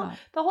 The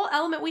whole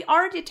element, we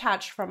are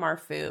detached from our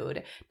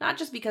food, not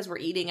just because we're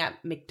eating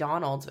at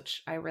McDonald's,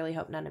 which I really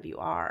hope none of you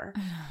are,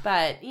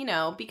 but, you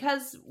know,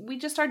 because we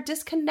just are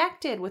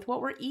disconnected with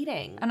what we're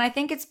eating. And I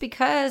think it's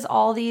because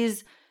all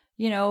these,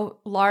 you know,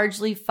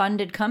 largely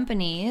funded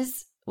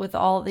companies with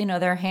all, you know,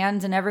 their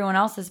hands in everyone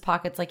else's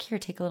pockets, like, here,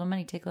 take a little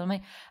money, take a little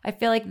money. I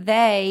feel like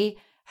they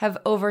have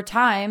over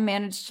time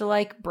managed to,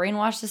 like,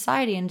 brainwash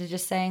society into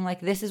just saying, like,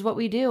 this is what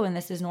we do and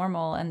this is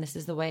normal and this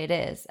is the way it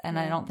is. And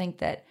I don't think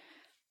that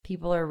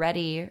people are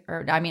ready,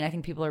 or I mean, I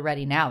think people are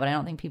ready now, but I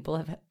don't think people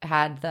have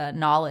had the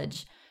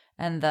knowledge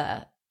and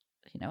the,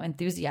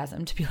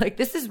 enthusiasm to be like,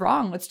 this is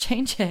wrong. Let's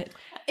change it.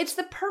 It's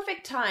the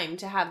perfect time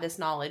to have this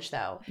knowledge,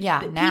 though.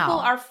 Yeah, now. People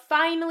are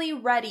finally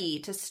ready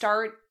to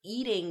start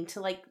eating to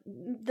like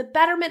the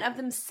betterment of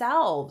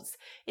themselves.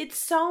 It's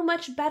so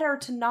much better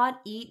to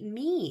not eat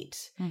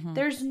meat. Mm-hmm.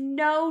 There's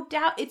no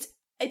doubt. It's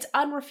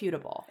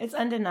unrefutable. It's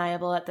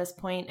undeniable at this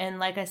point. And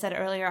like I said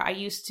earlier, I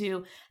used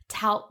to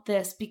tout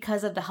this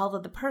because of the health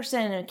of the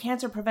person and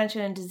cancer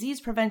prevention and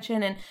disease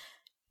prevention. And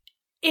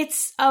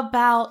it's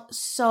about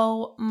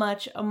so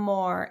much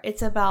more.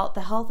 It's about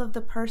the health of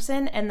the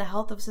person and the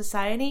health of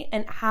society.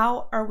 And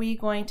how are we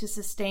going to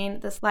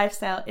sustain this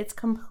lifestyle? It's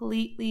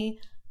completely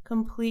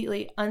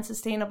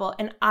unsustainable.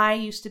 And I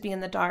used to be in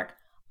the dark.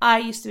 I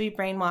used to be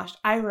brainwashed.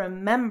 I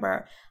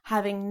remember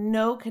having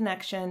no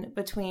connection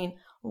between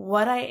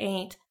what I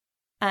ate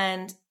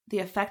and the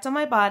effect on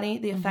my body,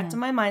 the effect on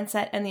my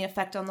mindset, and the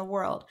effect on the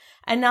world.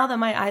 And now that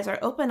my eyes are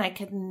open, I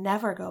could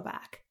never go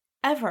back,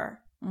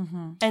 ever.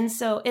 Mm-hmm. And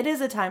so it is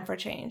a time for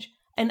change.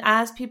 And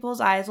as people's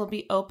eyes will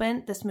be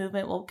open, this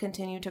movement will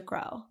continue to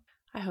grow.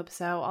 I hope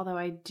so. Although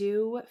I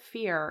do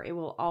fear it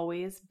will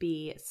always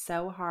be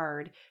so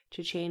hard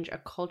to change a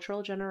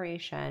cultural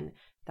generation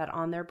that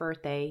on their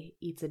birthday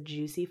eats a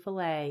juicy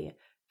filet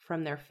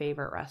from their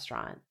favorite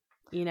restaurant.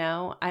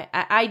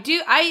 I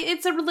do.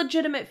 It's a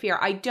legitimate fear.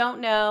 I don't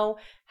know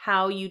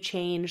how you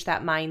change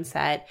that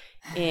mindset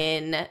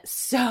in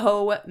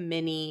so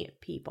many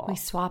people. We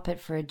swap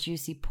it for a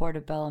juicy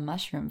portobello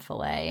mushroom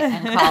fillet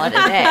and call it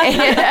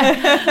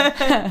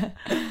a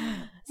day.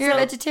 You're a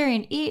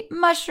vegetarian. Eat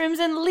mushrooms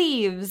and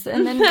leaves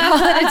and then call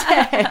it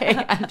a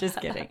day. I'm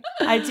just kidding.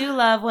 I do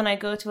love when I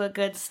go to a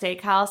good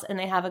steakhouse and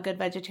they have a good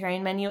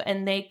vegetarian menu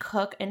and they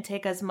cook and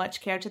take as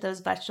much care to those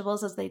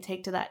vegetables as they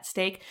take to that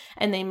steak,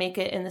 and they make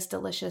it in this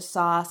delicious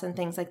sauce and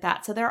things like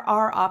that. So there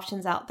are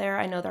options out there.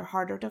 I know they're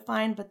harder to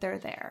find, but they're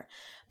there.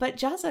 But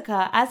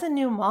Jessica, as a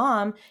new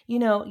mom,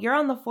 you're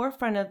on the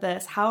forefront of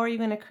this. How are you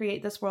going to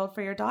create this world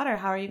for your daughter?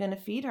 How are you going to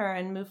feed her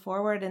and move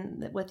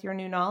forward with your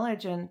new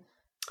knowledge? And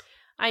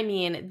I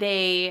mean,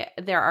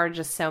 there are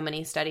just so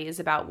many studies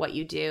about what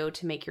you do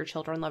to make your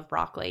children love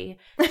broccoli,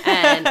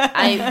 and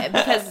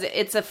because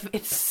it's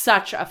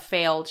such a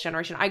failed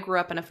generation. I grew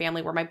up in a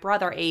family where my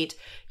brother ate,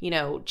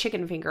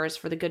 chicken fingers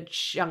for the good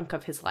chunk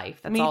of his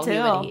life. That's all he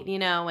would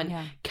eat,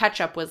 and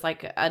ketchup was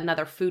like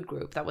another food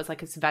group that was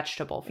like his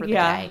vegetable for the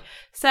day.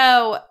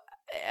 So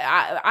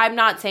I'm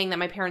not saying that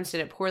my parents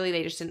did it poorly.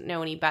 They just didn't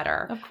know any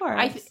better. Of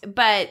course.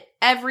 But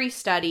every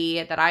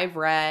study that I've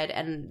read,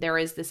 and there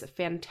is this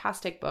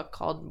fantastic book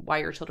called Why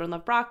Your Children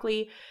Love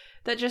Broccoli,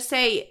 that just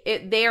say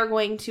they are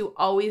going to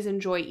always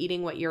enjoy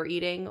eating what you're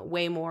eating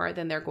way more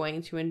than they're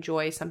going to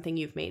enjoy something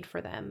you've made for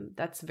them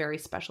that's very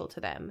special to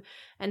them.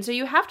 And so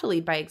you have to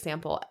lead by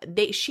example.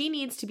 She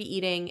needs to be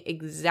eating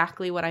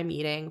exactly what I'm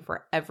eating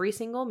for every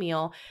single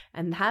meal,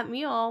 and that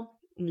meal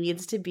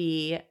needs to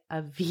be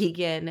a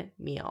vegan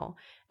meal.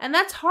 And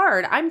that's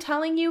hard. I'm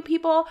telling you,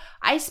 people,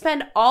 I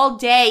spend all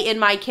day in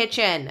my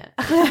kitchen.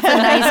 It's a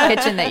nice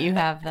kitchen that you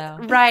have, though.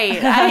 Right.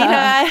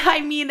 I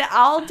mean,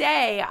 all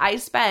day I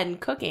spend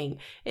cooking.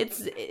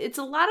 It's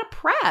a lot of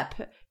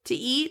prep to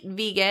eat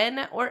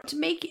vegan or to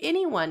make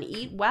anyone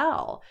eat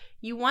well.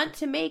 You want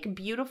to make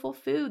beautiful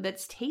food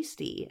that's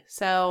tasty.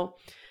 So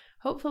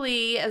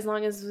hopefully, as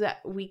long as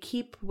we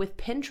keep with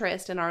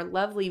Pinterest and our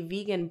lovely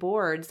vegan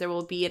boards, there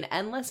will be an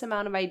endless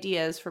amount of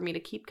ideas for me to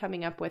keep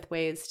coming up with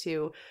ways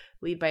to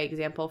lead by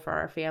example for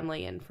our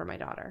family and for my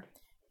daughter.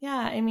 Yeah,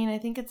 I mean, I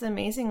think it's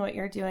amazing what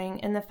you're doing.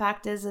 And the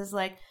fact is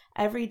like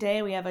every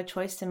day we have a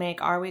choice to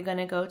make. Are we going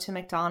to go to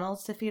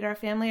McDonald's to feed our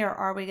family, or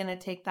are we going to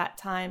take that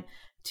time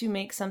to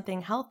make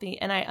something healthy?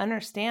 And I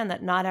understand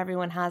that not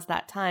everyone has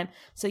that time.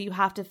 So you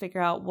have to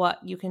figure out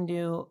what you can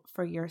do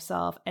for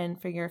yourself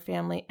and for your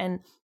family. And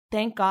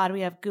thank God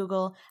we have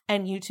Google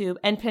and YouTube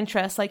and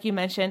Pinterest, like you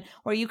mentioned,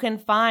 where you can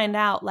find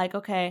out like,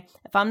 okay,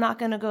 if I'm not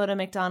going to go to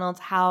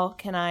McDonald's, how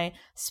can I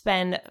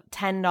spend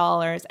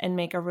 $10 and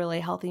make a really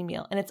healthy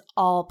meal? And it's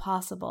all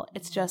possible.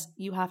 It's just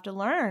you have to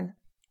learn.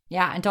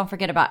 Yeah. And don't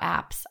forget about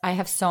apps. I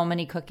have so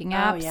many cooking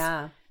apps. Oh,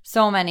 yeah.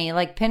 So many.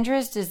 Like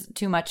Pinterest is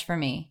too much for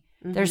me.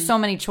 Mm-hmm. There's so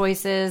many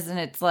choices, and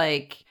it's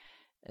like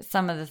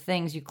some of the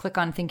things you click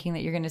on thinking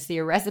that you're going to see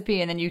a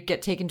recipe, and then you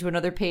get taken to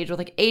another page with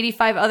like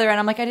 85 other, and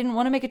I'm like, I didn't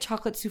want to make a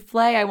chocolate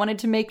souffle. I wanted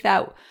to make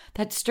that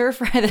stir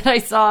fry that I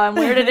saw, and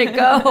where did it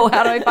go?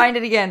 How do I find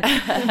it again?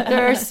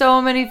 There are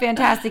so many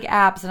fantastic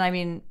apps, and I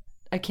mean,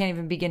 I can't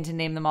even begin to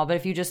name them all, but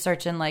if you just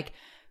search in like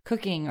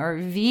cooking or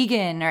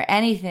vegan or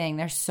anything,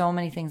 there's so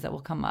many things that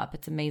will come up.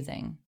 It's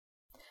amazing.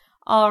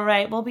 All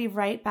right, we'll be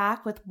right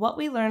back with what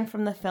we learned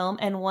from the film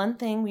and one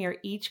thing we are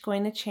each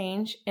going to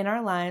change in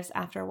our lives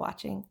after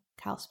watching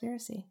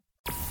Cowspiracy.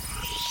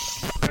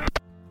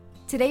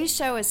 Today's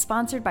show is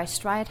sponsored by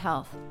Stride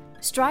Health.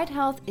 Stride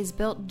Health is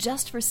built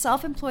just for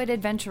self-employed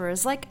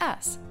adventurers like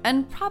us,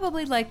 and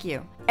probably like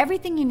you.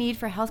 Everything you need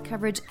for health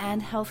coverage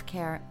and health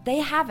care, they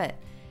have it.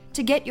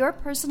 To get your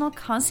personal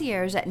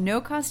concierge at no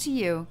cost to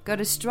you, go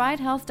to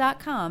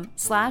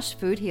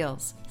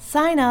stridehealth.com/foodheals.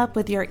 Sign up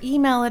with your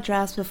email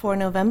address before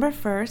November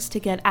 1st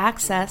to get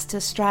access to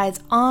Stride's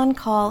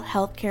on-call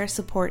healthcare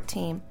support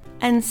team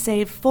and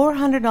save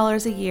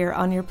 $400 a year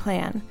on your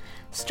plan.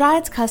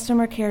 Stride's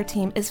customer care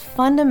team is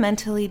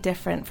fundamentally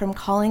different from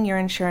calling your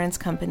insurance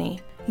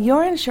company.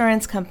 Your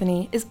insurance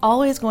company is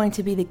always going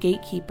to be the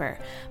gatekeeper,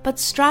 but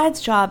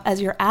Stride's job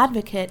as your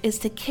advocate is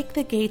to kick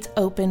the gates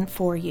open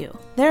for you.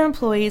 Their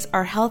employees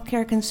are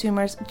healthcare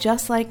consumers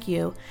just like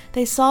you.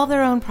 They solve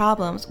their own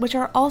problems, which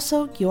are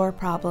also your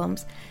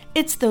problems.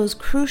 It's those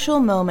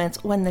crucial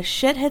moments when the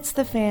shit hits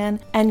the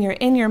fan and you're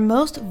in your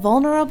most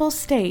vulnerable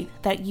state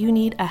that you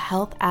need a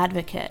health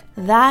advocate.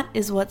 That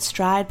is what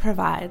Stride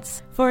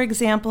provides. For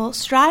example,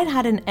 Stride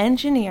had an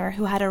engineer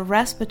who had a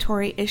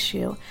respiratory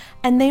issue,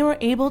 and they were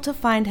able to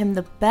find him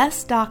the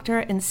best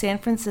doctor in San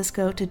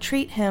Francisco to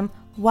treat him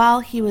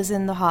while he was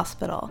in the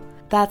hospital.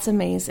 That's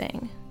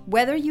amazing.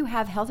 Whether you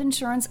have health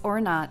insurance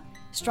or not,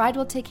 Stride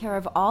will take care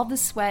of all the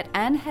sweat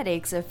and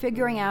headaches of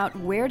figuring out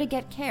where to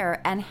get care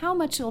and how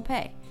much you'll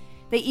pay.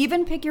 They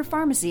even pick your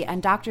pharmacy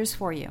and doctors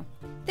for you.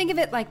 Think of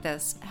it like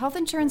this. Health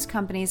insurance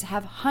companies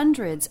have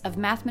hundreds of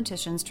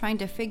mathematicians trying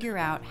to figure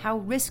out how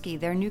risky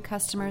their new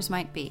customers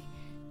might be.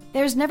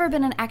 There's never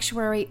been an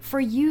actuary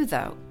for you,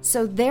 though,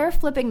 so they're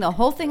flipping the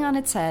whole thing on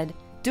its head,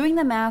 doing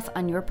the math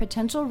on your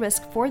potential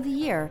risk for the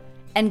year,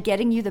 and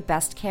getting you the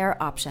best care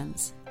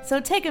options. So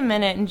take a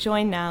minute and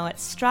join now at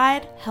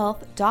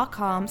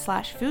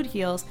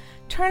stridehealth.com/foodheals.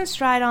 Turn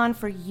Stride on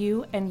for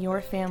you and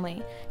your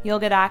family. You'll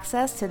get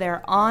access to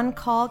their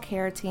on-call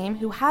care team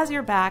who has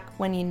your back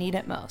when you need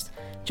it most.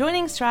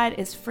 Joining Stride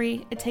is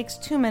free, it takes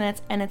 2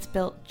 minutes, and it's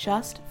built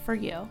just for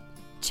you.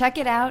 Check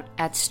it out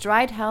at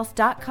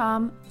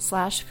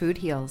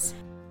stridehealth.com/foodheals.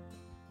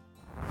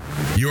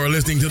 You are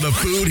listening to the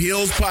Food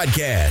Heals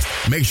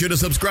Podcast. Make sure to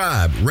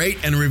subscribe, rate,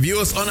 and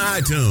review us on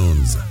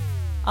iTunes.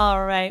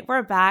 All right,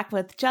 we're back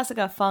with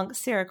Jessica Funk,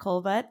 Sarah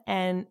Colbert,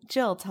 and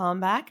Jill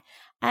Tomback,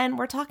 and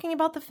we're talking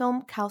about the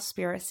film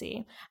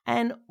Cowspiracy.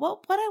 And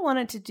what I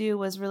wanted to do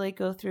was really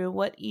go through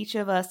what each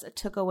of us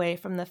took away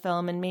from the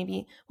film and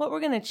maybe what we're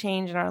going to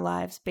change in our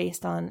lives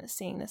based on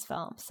seeing this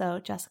film. So,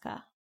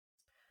 Jessica.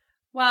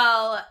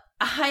 Well,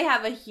 I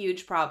have a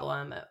huge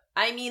problem.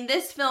 I mean,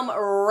 this film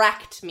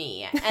wrecked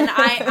me, and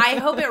I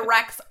hope it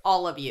wrecks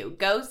all of you.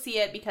 Go see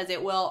it because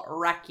it will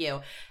wreck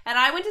you. And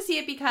I went to see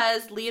it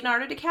because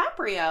Leonardo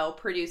DiCaprio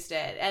produced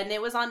it, and it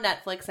was on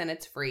Netflix, and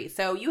it's free.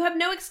 So you have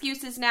no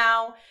excuses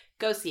now.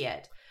 Go see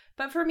it.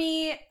 But for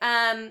me,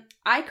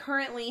 I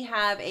currently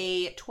have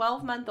a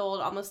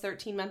 12-month-old, almost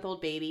 13-month-old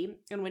baby,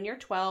 and when you're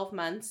 12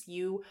 months,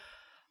 you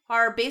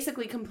are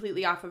basically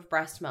completely off of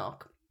breast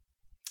milk.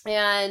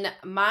 And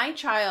my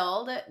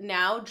child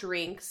now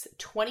drinks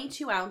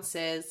 22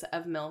 ounces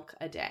of milk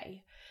a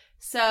day.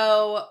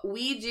 So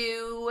we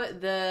do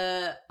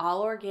the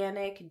all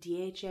organic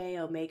DHA,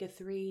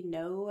 omega-3,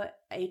 no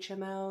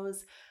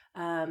HMOs.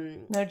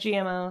 No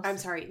GMOs. I'm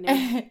sorry.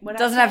 No,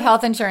 doesn't have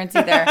health insurance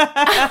either. Edit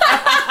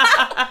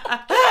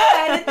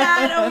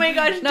that. Oh my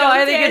gosh. No,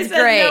 I think it's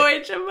great. No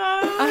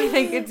HMOs. I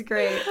think it's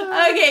great.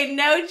 Okay,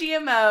 no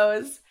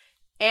GMOs.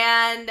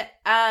 And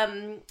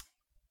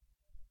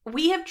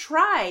we have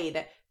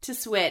tried to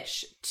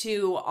switch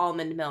to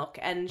almond milk,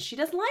 and she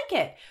doesn't like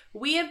it.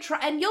 We have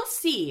tried, and you'll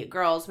see,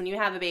 girls, when you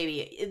have a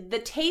baby, the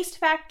taste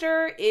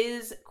factor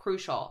is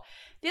crucial.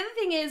 The other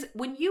thing is,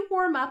 when you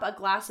warm up a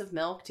glass of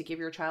milk to give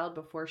your child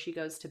before she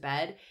goes to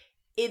bed,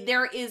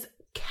 there is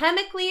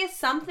chemically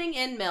something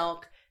in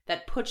milk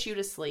that puts you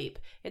to sleep.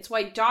 It's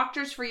why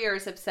doctors for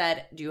years have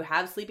said, do you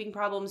have sleeping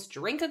problems?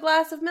 Drink a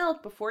glass of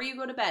milk before you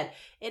go to bed.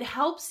 It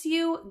helps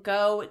you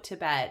go to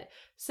bed.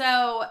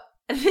 So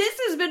this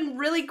has been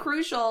really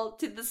crucial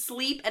to the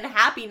sleep and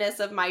happiness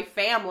of my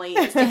family,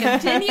 is to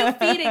continue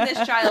feeding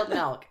this child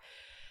milk.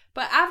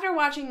 But after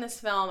watching this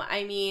film,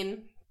 I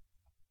mean,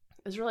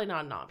 it's really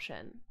not an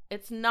option.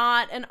 It's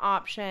not an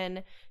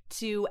option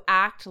to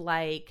act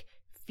like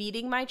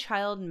feeding my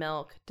child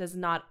milk does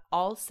not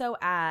also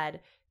add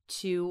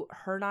to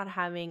her not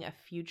having a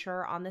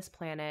future on this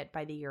planet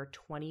by the year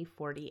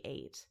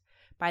 2048.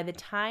 By the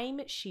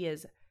time she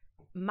is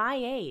my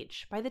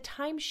age, by the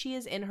time she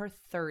is in her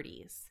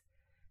 30s,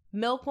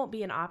 milk won't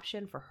be an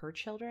option for her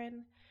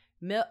children.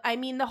 I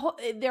mean,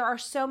 there are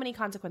so many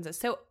consequences.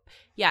 So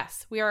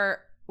yes, we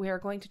are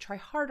going to try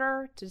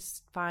harder to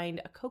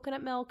find a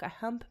coconut milk, a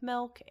hemp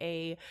milk,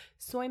 a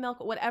soy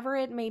milk, whatever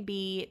it may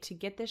be, to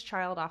get this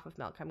child off of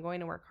milk. I'm going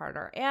to work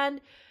harder.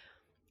 And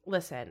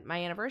listen,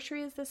 my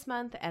anniversary is this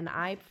month, and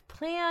I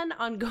plan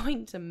on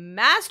going to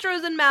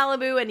Mastro's in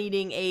Malibu and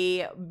eating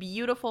a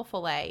beautiful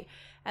filet.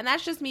 And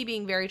that's just me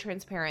being very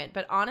transparent.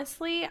 But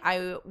honestly,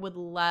 I would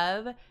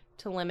love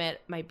to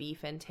limit my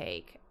beef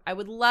intake. I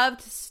would love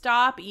to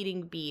stop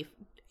eating beef.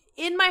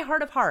 In my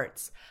heart of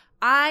hearts,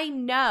 I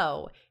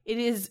know it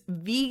is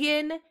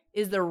vegan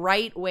is the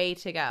right way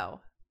to go.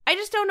 I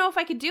just don't know if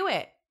I could do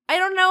it. I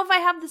don't know if I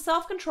have the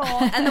self-control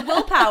and the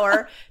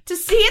willpower to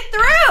see it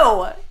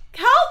through.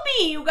 Help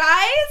me, you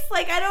guys.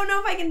 Like, I don't know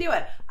if I can do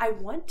it. I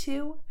want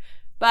to.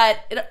 But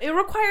it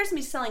requires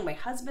me selling my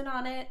husband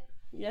on it,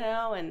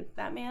 and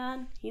that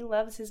man, he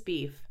loves his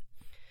beef.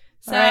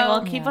 So, all right,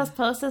 well, keep us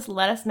posted.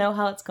 Let us know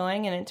how it's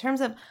going. And in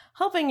terms of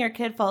helping your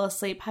kid fall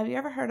asleep, have you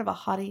ever heard of a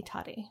hottie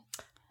toddy?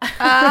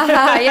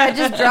 Yeah,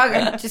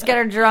 just get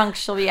her drunk.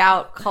 She'll be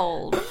out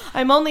cold.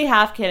 I'm only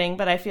half kidding,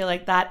 but I feel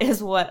like that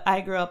is what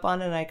I grew up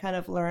on, and I kind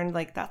of learned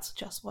like that's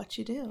just what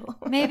you do.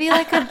 Maybe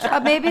like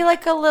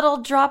a little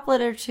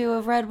droplet or two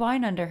of red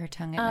wine under her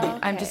tongue at night. Okay.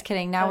 I'm just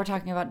kidding. Now we're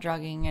talking about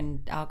drugging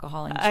and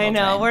alcohol and children. I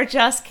know, we're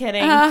just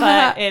kidding,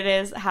 but it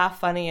is half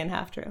funny and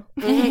half true.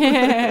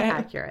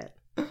 Accurate.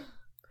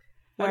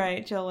 All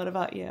right, Jill, what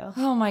about you?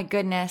 Oh my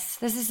goodness.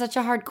 This is such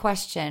a hard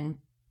question.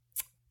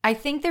 I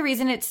think the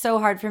reason it's so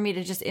hard for me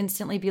to just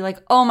instantly be like,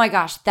 oh my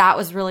gosh, that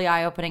was really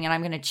eye-opening and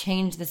I'm going to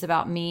change this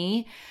about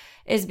me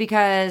is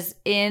because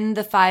in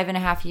the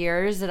 5.5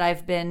 years that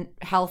I've been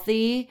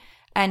healthy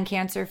and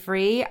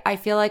cancer-free, I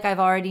feel like I've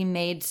already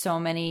made so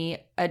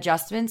many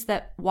adjustments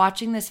that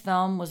watching this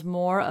film was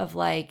more of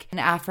like an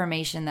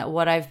affirmation that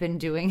what I've been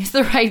doing is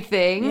the right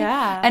thing.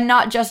 Yeah. And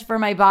not just for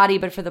my body,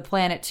 but for the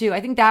planet too.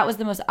 I think that was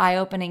the most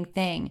eye-opening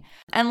thing.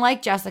 And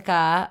like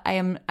Jessica, I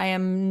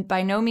am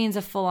by no means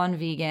a full-on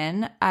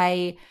vegan.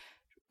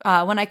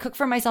 When I cook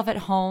for myself at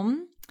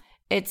home,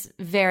 it's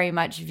very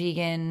much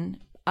vegan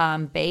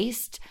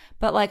based,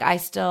 but like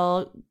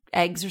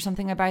eggs or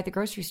something I buy at the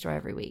grocery store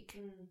every week.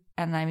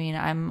 And I mean,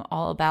 I'm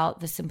all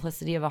about the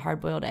simplicity of a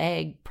hard-boiled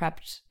egg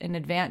prepped in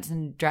advance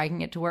and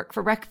dragging it to work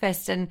for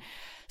breakfast. And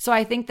so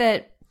I think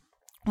that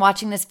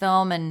watching this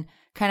film and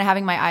kind of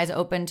having my eyes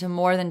open to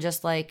more than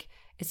just like,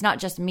 it's not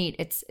just meat,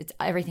 it's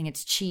everything.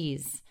 It's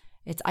cheese,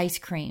 it's ice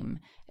cream,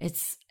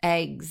 it's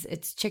eggs,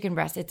 it's chicken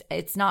breast.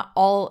 It's not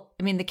all,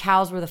 I mean, the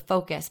cows were the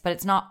focus, but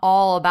it's not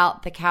all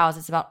about the cows.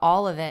 It's about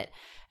all of it.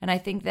 And I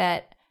think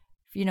that,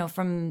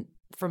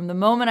 from the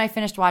moment I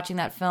finished watching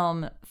that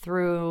film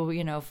through,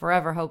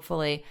 forever,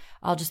 hopefully,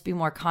 I'll just be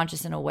more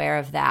conscious and aware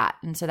of that.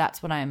 And so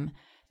that's what I'm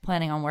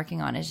planning on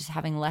working on, is just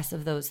having less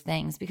of those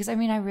things, because I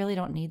mean, I really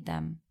don't need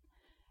them.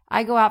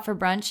 I go out for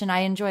brunch and I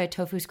enjoy a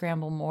tofu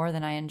scramble more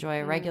than I enjoy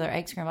a regular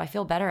egg scramble. I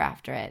feel better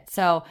after it.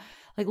 So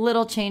like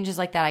little changes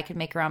like that I could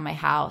make around my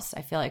house,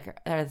 I feel like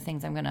are the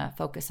things I'm going to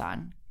focus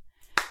on.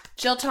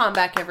 Jill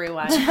Tombeck,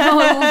 everyone.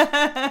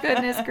 Oh,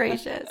 goodness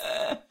gracious.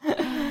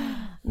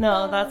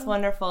 No, that's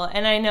wonderful.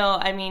 And I know,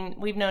 I mean,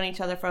 we've known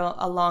each other for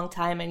a long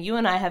time, and you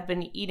and I have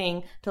been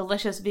eating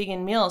delicious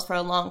vegan meals for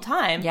a long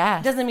time.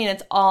 Yes. It doesn't mean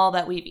it's all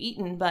that we've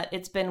eaten, but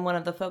it's been one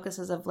of the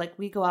focuses of like,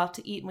 we go out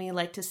to eat and we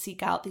like to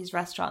seek out these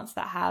restaurants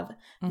that have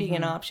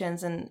vegan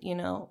options and,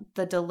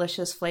 the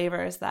delicious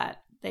flavors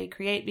that they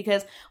create,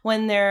 because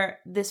when they're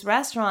this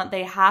restaurant,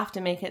 they have to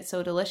make it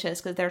so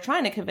delicious because they're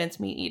trying to convince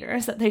meat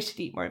eaters that they should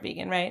eat more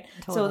vegan, right?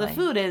 Totally. So the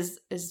food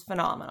is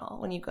phenomenal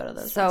when you go to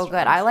those so restaurants.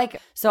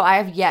 Good. I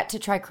have yet to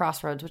try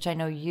Crossroads, which I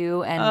know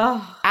you and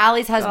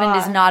Allie's husband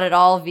is not at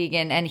all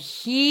vegan, and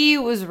he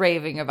was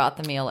raving about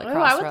the meal at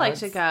Crossroads. I would like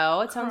to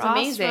go. It sounds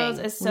amazing. Crossroads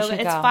is so good.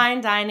 It's fine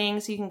dining,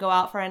 so you can go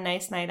out for a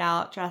nice night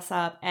out, dress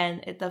up,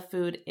 and the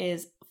food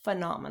is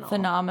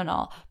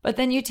phenomenal. But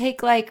then you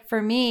take, like,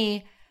 for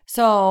me,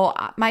 so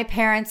my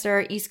parents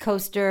are East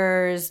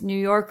Coasters, New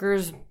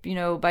Yorkers,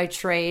 by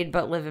trade,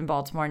 but live in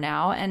Baltimore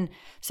now. And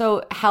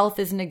so health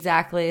isn't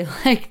exactly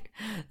like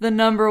the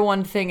number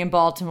one thing in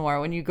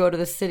Baltimore. When you go to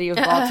the city of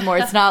Baltimore,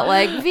 it's not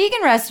like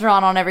vegan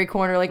restaurant on every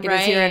corner like it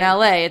is here in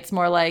LA. It's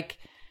more like,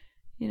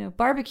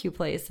 barbecue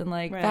place and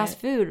like fast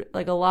food,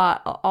 like a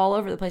lot all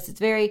over the place.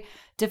 It's very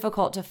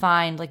difficult to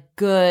find like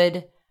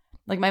good.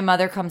 Like my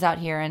mother comes out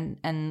here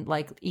and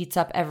like eats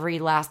up every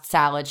last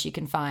salad she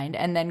can find,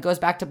 and then goes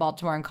back to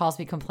Baltimore and calls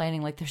me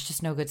complaining like there's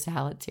just no good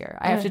salads here.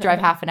 I have to drive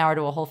half an hour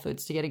to a Whole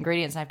Foods to get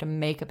ingredients, and I have to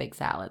make a big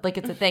salad. Like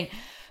it's a thing.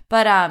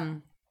 But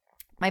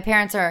my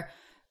parents are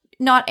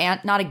not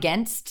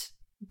against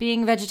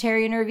being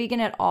vegetarian or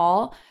vegan at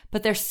all,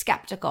 but they're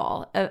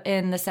skeptical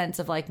in the sense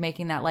of like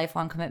making that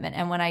lifelong commitment.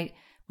 And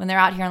when they're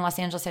out here in Los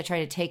Angeles, I try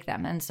to take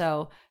them. And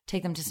so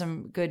take them to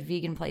some good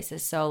vegan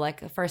places. So like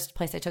the first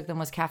place I took them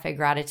was Cafe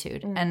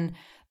Gratitude. And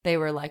they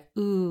were like,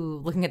 ooh,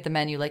 looking at the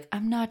menu, like,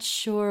 I'm not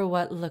sure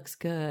what looks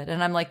good.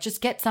 And I'm like,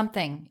 just get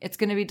something. It's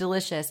going to be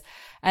delicious.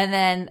 And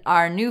then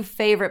our new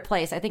favorite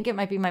place, I think it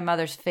might be my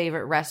mother's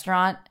favorite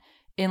restaurant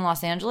in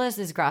Los Angeles,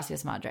 is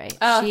Gracias Madre.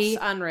 Oh, she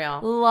it's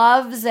unreal.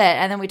 Loves it.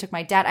 And then we took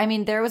my dad. I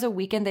mean, there was a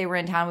weekend they were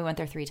in town. We went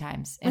there 3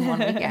 times in one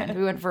weekend.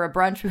 We went for a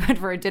brunch. We went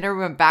for a dinner.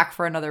 We went back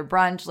for another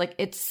brunch. Like,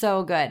 it's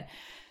so good.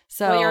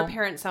 So, well, your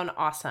parents sound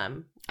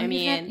awesome. I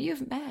mean,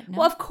 you've met. No?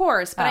 Well, of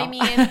course, but I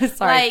mean,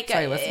 sorry,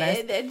 listeners.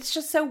 It's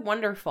just so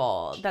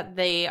wonderful that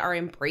they are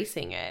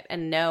embracing it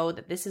and know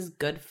that this is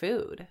good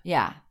food.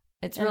 Yeah.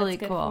 It's really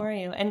good cool for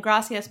you. And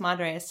Gracias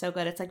Madre is so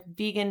good. It's like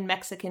vegan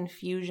Mexican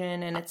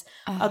fusion, and it's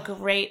a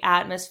great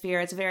atmosphere.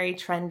 It's very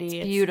trendy.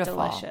 It's beautiful.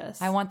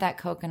 Delicious. I want that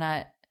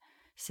coconut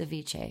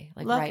ceviche.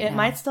 Like, look, right it now.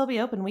 might still be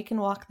open. We can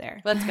walk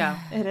there. Let's go.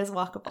 It is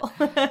walkable.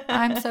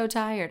 I'm so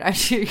tired. I'm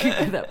sure you can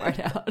cut that part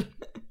out.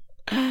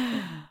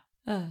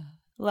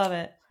 Love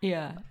it.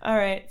 Yeah. All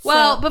right.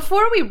 Well,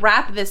 before we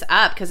wrap this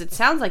up, because it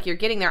sounds like you're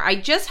getting there, I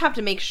just have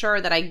to make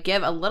sure that I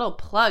give a little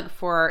plug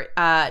for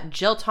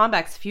Jill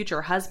Tomback's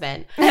future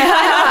husband.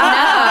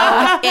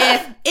 I don't know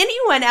if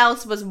anyone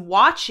else was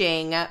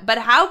watching, but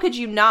how could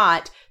you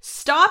not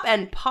stop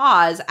and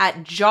pause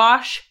at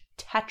Josh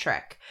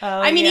Tetrick?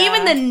 I mean,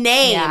 even the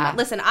name. Yeah.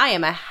 Listen, I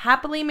am a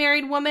happily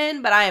married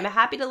woman, but I am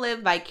happy to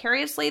live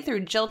vicariously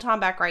through Jill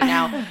Tomback right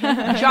now.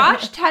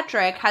 Josh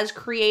Tetrick has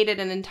created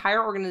an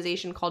entire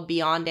organization called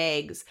Beyond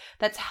Eggs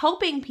that's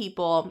helping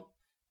people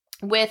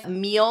with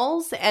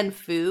meals and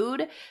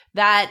food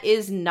that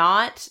is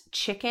not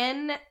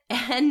chicken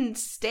and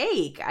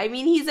steak. I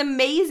mean, he's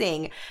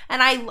amazing.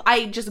 And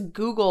I just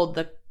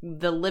Googled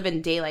the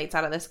living daylights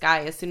out of this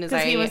guy as soon as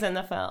he was in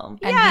the film.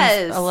 And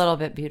yes. He's a little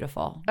bit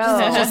beautiful. Oh.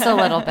 Just a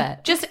little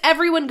bit. Just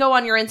everyone go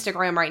on your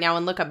Instagram right now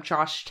and look up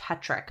Josh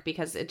Tetrick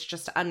because it's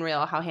just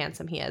unreal how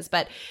handsome he is.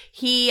 But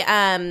he,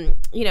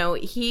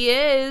 he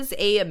is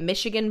a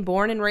Michigan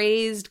born and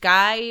raised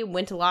guy,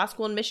 went to law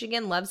school in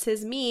Michigan, loves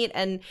his meat.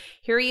 And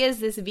here he is,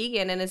 this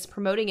vegan, and is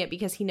promoting it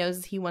because he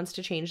knows he wants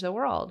to change the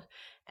world.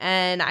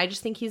 And I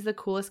just think he's the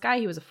coolest guy.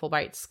 He was a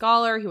Fulbright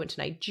scholar. He went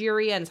to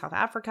Nigeria and South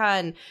Africa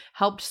and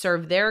helped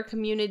serve their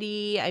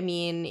community. I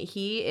mean,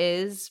 he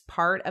is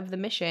part of the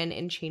mission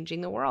in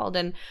changing the world.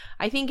 And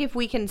I think if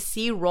we can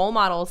see role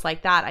models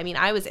like that, I mean,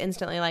 I was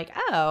instantly like,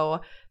 oh,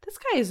 this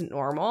guy is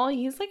normal.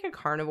 He's like a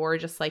carnivore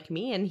just like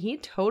me, and he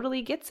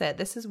totally gets it.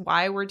 This is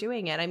why we're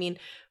doing it. I mean,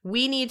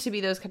 we need to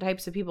be those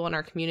types of people in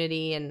our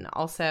community and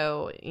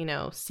also,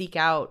 seek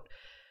out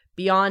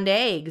Beyond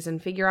Eggs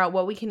and figure out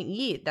what we can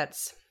eat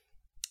that's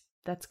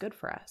good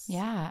for us.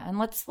 Yeah, and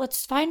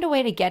let's find a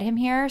way to get him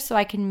here so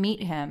I can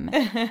meet him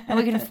and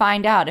we can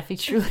find out if he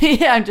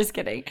truly. I'm just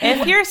kidding.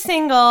 If you're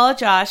single,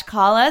 Josh,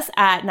 call us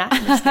at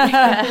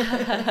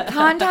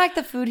contact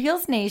the Food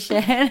Heals Nation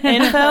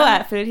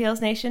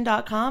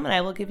info@foodhealsnation.com, and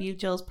I will give you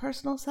Jill's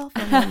personal cell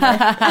phone number.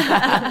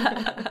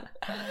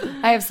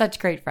 I have such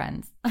great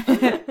friends.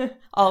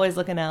 Always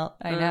looking out.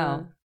 I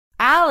know.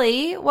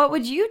 Allie, what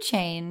would you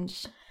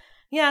change?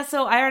 Yeah,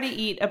 so I already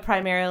eat a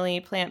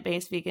primarily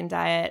plant-based vegan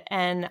diet,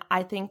 and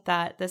I think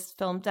that this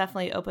film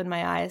definitely opened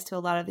my eyes to a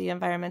lot of the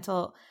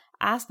environmental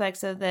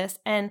aspects of this.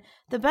 And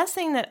the best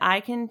thing that I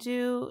can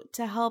do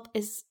to help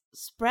is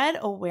spread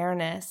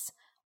awareness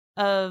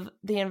of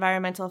the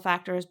environmental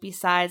factors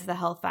besides the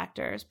health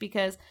factors,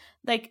 because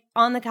like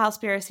on the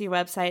Cowspiracy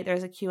website,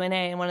 there's a Q&A,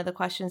 and one of the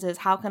questions is,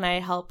 how can I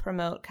help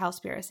promote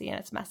Cowspiracy and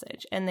its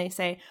message? And they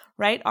say,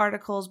 write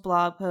articles,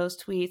 blog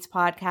posts, tweets,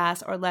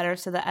 podcasts, or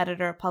letters to the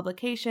editor of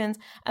publications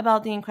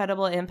about the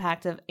incredible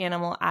impact of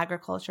animal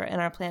agriculture in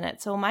our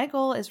planet. So my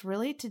goal is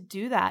really to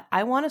do that.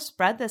 I want to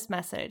spread this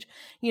message.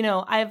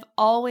 I've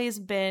always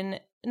been,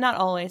 not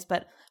always,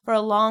 but for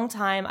a long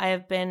time, I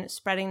have been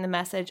spreading the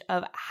message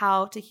of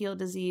how to heal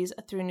disease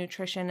through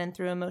nutrition and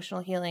through emotional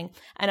healing.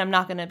 And I'm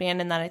not going to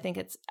abandon that. I think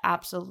it's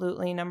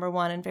absolutely number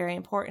one and very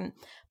important.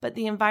 But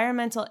the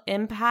environmental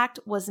impact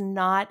was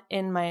not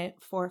in my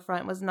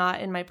forefront, was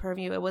not in my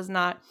purview. It was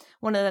not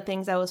one of the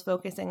things I was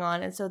focusing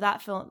on. And so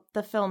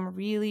the film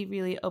really,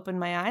 really opened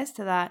my eyes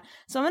to that.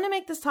 So I'm going to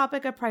make this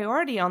topic a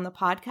priority on the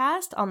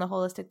podcast, on the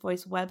Holistic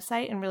Voice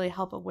website, and really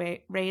help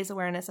raise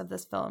awareness of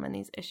this film and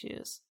these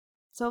issues.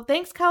 So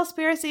thanks,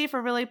 Cowspiracy,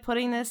 for really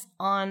putting this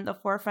on the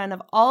forefront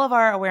of all of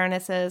our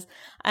awarenesses.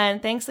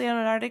 And thanks,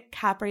 Leonardo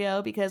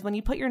DiCaprio, because when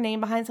you put your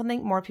name behind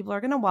something, more people are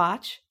going to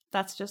watch.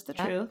 That's just the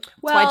truth.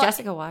 Well, that's why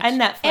Jessica watched. And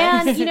Netflix.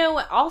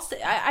 And, also,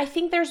 I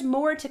think there's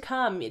more to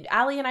come.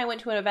 Allie and I went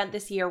to an event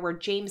this year where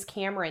James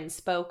Cameron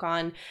spoke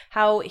on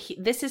how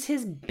this is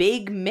his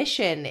big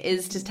mission,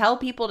 is to tell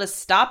people to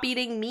stop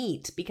eating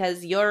meat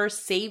because you're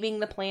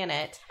saving the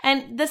planet.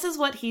 And this is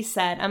what he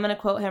said. I'm going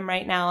to quote him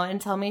right now and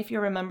tell me if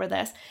you remember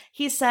this.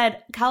 He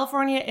said,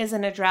 California is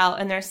in a drought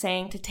and they're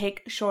saying to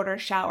take shorter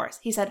showers.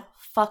 He said,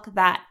 fuck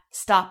that.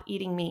 Stop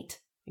eating meat.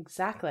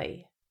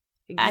 Exactly.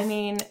 I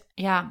mean,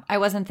 yeah, I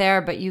wasn't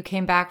there, but you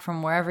came back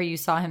from wherever you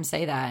saw him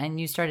say that,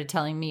 and you started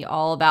telling me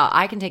all about,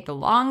 I can take the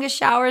longest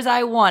showers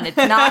I want. It's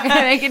not going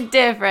to make a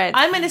difference.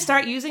 I'm going to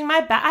start using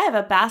I have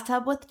a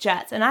bathtub with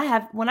jets, and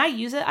when I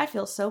use it, I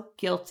feel so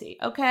guilty.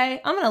 Okay,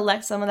 I'm going to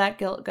let some of that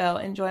guilt go,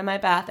 enjoy my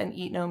bath, and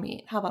eat no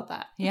meat. How about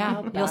that?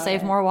 Yeah, you'll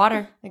save more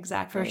water.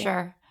 Exactly. For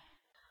sure.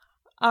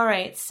 All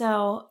right,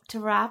 so to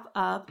wrap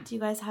up, do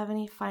you guys have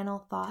any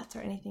final thoughts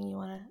or anything you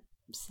want to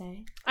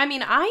say? I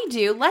mean, I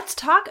do. Let's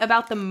talk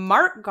about the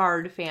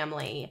Markgard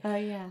family. Oh,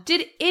 yeah.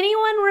 Did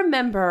anyone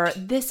remember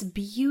this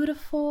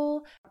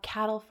beautiful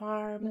cattle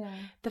farm? Yeah.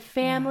 The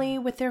family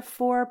with their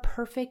 4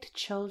 perfect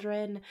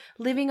children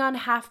living on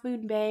Half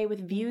Moon Bay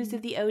with views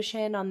of the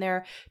ocean on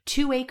their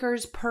 2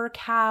 acres per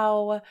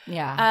cow.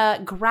 Yeah.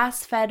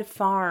 Grass-fed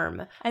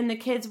farm. And the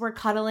kids were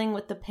cuddling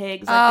with the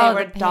pigs like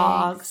they were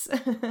dogs.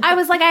 I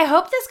was like, I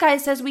hope this guy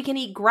says we can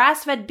eat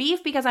grass-fed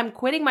beef because I'm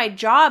quitting my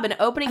job and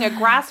opening a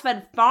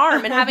grass-fed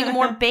farm and having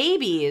more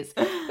babies.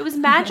 It was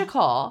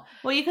magical.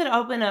 Well, you could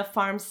open a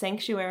farm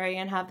sanctuary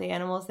and have the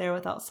animals there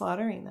without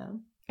slaughtering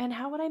them. And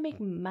how would I make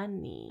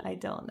money? I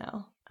don't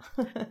know.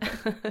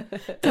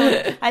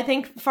 I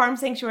think farm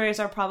sanctuaries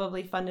are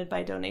probably funded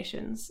by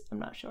donations. I'm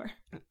not sure.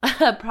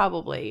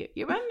 Probably.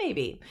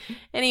 Maybe.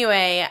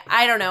 Anyway,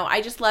 I don't know.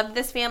 I just loved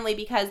this family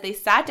because they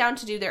sat down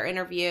to do their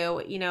interview,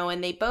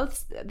 and they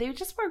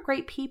just were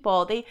great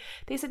people. They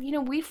said,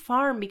 we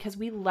farm because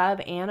we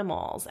love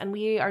animals and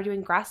we are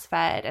doing grass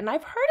fed. And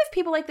I've heard of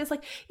people like this,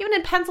 like even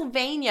in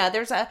Pennsylvania,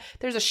 there's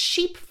a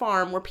sheep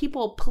farm where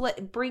people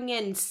bring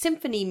in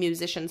symphony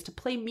musicians to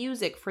play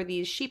music for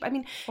these sheep. I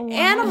mean,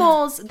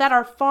 animals that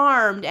are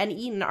farmed and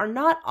eaten are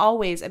not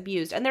always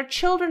abused. And their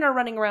children are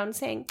running around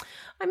saying,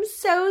 I'm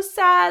so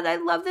sad. I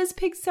love this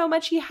pig so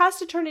much. He has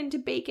to turn into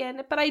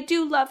bacon, but I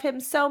do love him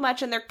so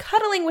much. And they're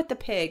cuddling with the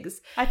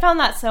pigs. I found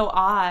that so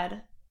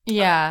odd.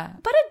 Yeah.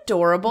 But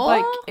adorable.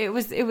 Like it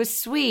was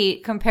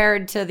sweet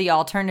compared to the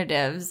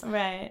alternatives.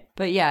 Right.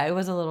 But yeah, it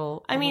was a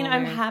little I'm weird.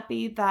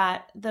 happy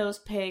that those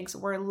pigs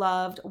were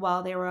loved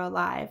while they were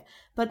alive.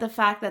 But the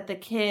fact that the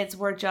kids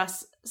were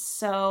just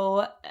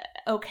so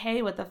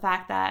okay with the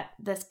fact that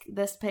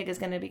this pig is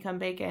going to become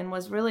bacon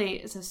was really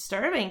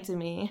disturbing to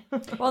me.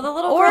 Well, the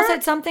little girl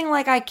said something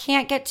like, I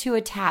can't get too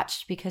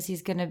attached because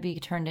he's going to be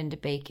turned into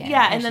bacon.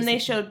 Yeah, and then they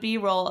showed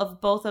B-roll of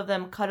both of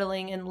them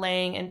cuddling and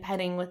laying and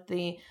petting with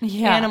the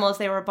animals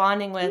they were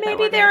bonding with.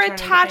 Maybe they're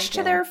attached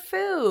to their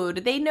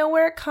food. They know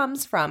where it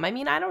comes from. I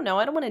mean, I don't know.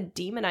 I don't want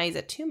to demonize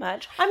it too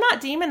much. I'm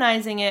not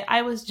demonizing it.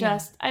 I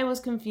was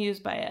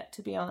confused by it,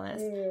 to be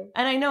honest.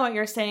 And I know what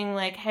you're saying,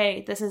 like,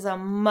 hey, this is a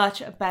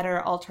much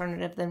better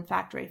alternative than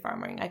factory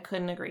farming. I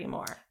couldn't agree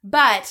more.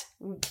 But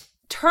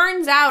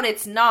turns out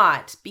it's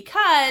not,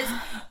 because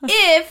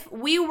if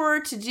we were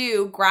to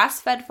do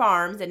grass-fed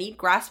farms and eat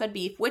grass-fed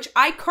beef, which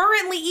I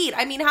currently eat,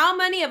 I mean, how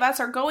many of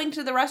us are going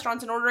to the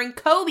restaurants and ordering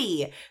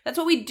Kobe? That's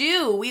what we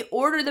do. We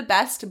order the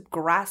best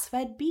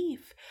grass-fed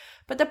beef.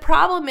 But the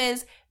problem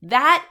is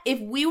that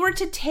if we were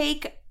to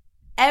take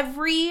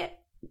every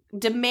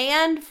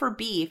demand for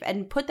beef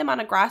and put them on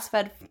a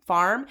grass-fed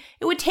farm,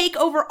 it would take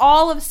over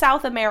all of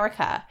South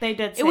America. They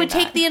did say it would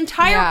that. take the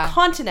entire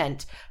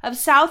continent of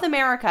South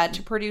America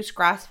to produce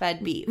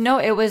grass-fed beef. No,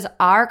 it was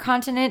our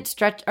continent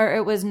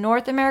it was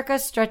North America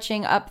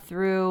stretching up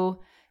through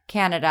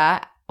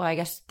Canada. Well, I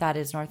guess that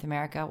is North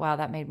America. Wow,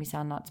 that made me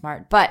sound not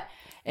smart. But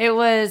it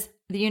was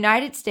the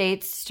United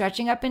States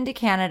stretching up into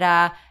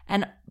Canada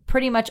and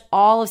pretty much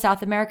all of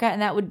South America,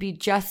 and that would be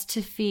just to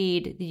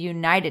feed the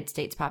United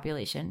States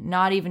population,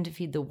 not even to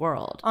feed the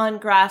world. On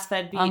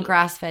grass-fed beef. On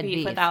grass-fed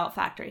beef. Without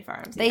factory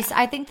farms.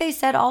 I think they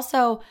said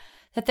also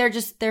that there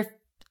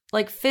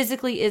like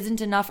physically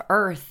isn't enough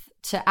earth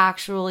to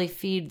actually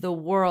feed the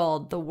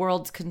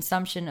world's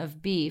consumption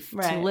of beef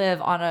to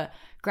live on a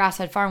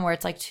grass-fed farm where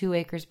it's like 2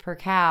 acres per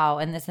cow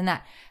and this and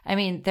that. I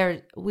mean,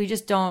 we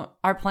just don't,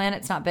 our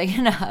planet's not big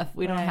enough.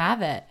 We don't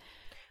have it.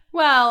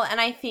 Well, and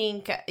I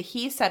think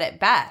he said it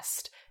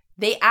best.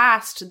 They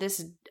asked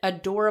this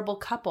adorable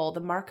couple, the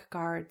Mark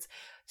Guards,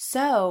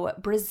 so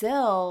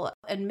Brazil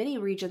and many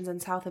regions in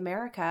South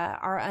America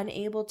are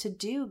unable to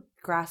do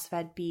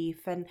grass-fed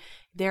beef, and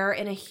they're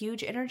in a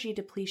huge energy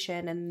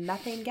depletion and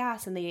methane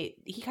gas, and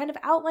he kind of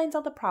outlines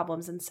all the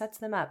problems and sets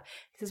them up.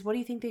 He says, what do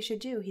you think they should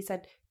do? He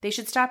said, they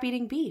should stop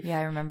eating beef. Yeah,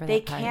 I remember that.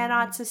 They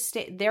cannot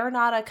sustain, they're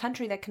not a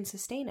country that can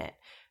sustain it.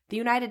 The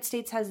United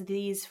States has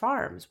these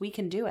farms. We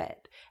can do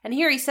it. And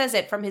here he says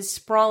it from his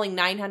sprawling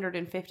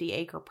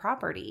 950-acre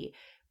property,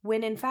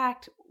 when in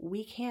fact,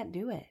 we can't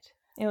do it.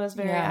 It was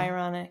very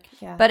ironic.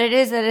 Yeah. But it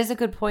is a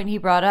good point he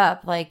brought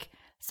up. Like,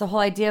 it's the whole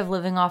idea of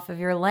living off of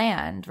your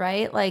land,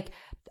 right? Like,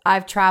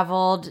 I've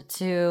traveled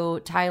to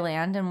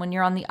Thailand, and when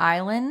you're on the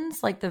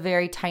islands, like the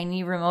very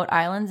tiny remote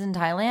islands in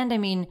Thailand, I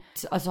mean,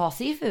 it's all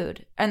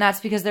seafood. And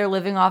that's because they're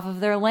living off of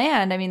their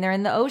land. I mean, they're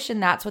in the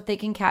ocean. That's what they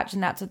can catch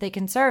and that's what they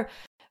can serve.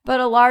 But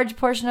a large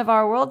portion of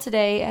our world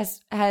today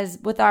has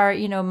with our,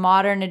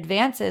 modern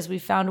advances,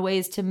 we've found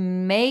ways to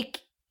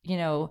make,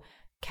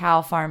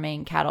 cow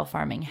farming, cattle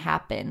farming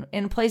happen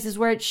in places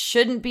where it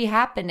shouldn't be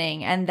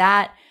happening. And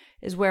that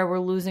is where we're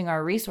losing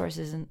our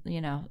resources. And,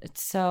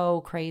 it's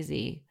so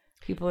crazy.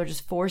 People are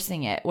just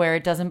forcing it where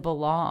it doesn't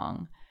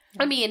belong.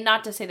 I mean,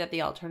 not to say that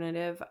the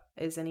alternative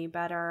is any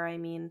better. I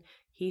mean,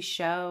 he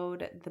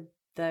showed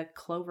the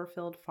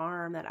Cloverfield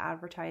farm that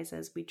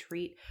advertises we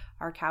treat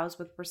our cows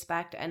with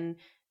respect, and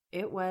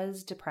it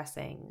was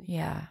depressing.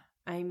 Yeah.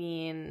 I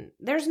mean,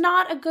 there's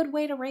not a good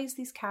way to raise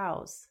these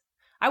cows.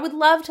 I would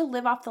love to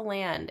live off the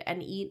land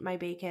and eat my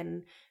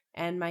bacon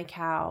and my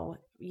cow,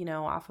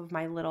 off of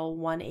my little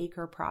 1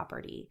 acre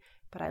property.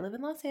 But I live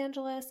in Los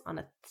Angeles on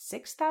a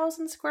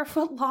 6,000 square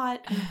foot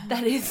lot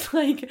that is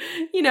like,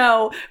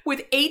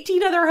 with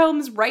 18 other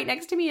homes right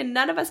next to me, and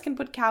none of us can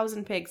put cows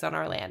and pigs on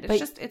our land.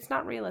 It's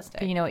not realistic.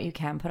 But you know what you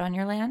can put on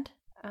your land?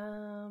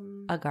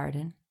 A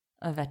garden,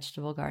 a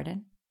vegetable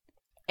garden.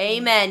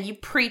 Amen. You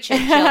preach it,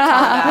 Jill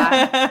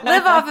Tonga.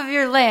 Live off of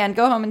your land.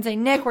 Go home and say,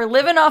 Nick, we're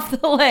living off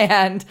the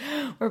land.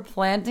 We're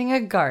planting a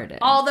garden.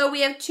 Although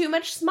we have too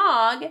much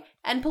smog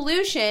and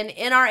pollution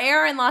in our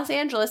air in Los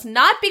Angeles,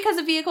 not because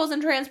of vehicles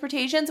and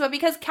transportations, but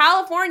because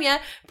California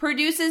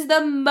produces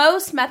the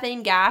most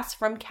methane gas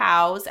from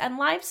cows and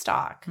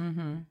livestock.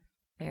 Mm-hmm.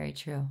 Very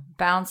true.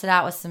 Balance it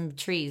out with some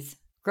trees.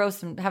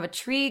 Have a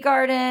tree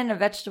garden, a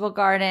vegetable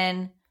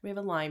garden. We have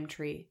a lime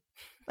tree.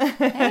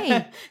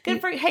 Hey,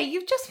 good for you. Hey,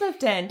 you've just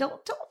moved in.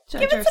 Don't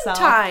judge Give it yourself.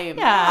 some time.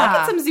 Yeah. I'll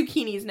get some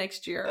zucchinis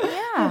next year.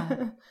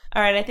 Yeah.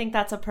 All right, I think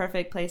that's a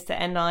perfect place to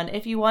end on.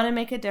 If you want to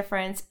make a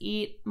difference,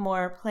 eat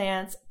more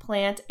plants,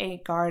 plant a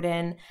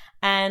garden,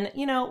 and,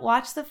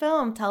 watch the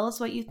film. Tell us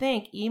what you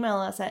think. Email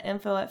us at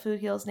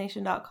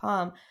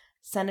info@foodhealsnation.com.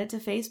 Send it to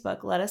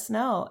Facebook. Let us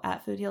know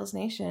at Food Heals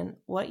Nation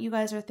what you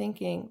guys are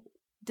thinking.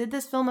 Did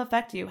this film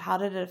affect you? How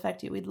did it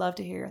affect you? We'd love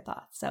to hear your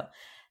thoughts. So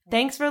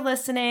thanks for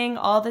listening.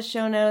 All the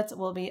show notes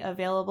will be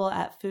available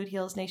at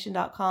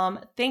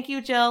foodhealsnation.com. Thank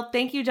you, Jill.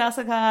 Thank you,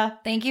 Jessica.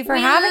 Thank you for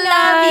having us. We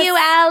love you,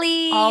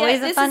 Allie.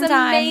 Always a fun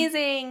time. This is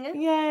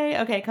amazing.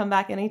 Yay. Okay, come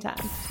back anytime.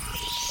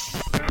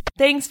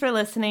 Thanks for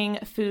listening,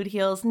 Food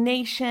Heals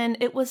Nation.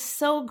 It was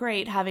so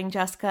great having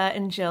Jessica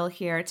and Jill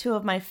here, two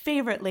of my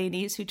favorite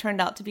ladies who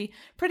turned out to be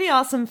pretty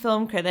awesome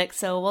film critics,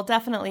 so we'll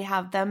definitely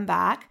have them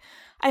back.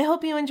 I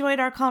hope you enjoyed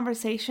our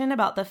conversation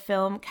about the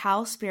film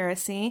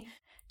Cowspiracy.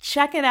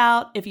 Check it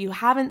out if you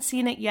haven't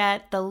seen it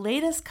yet. The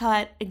latest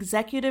cut,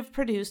 executive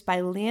produced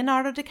by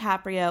Leonardo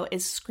DiCaprio,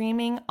 is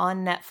streaming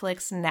on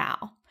Netflix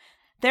now.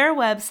 Their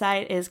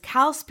website is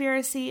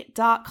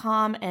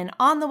cowspiracy.com, and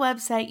on the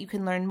website you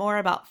can learn more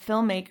about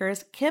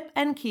filmmakers Kip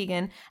and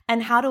Keegan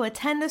and how to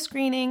attend a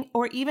screening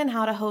or even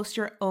how to host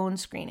your own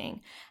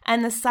screening.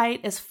 And the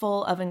site is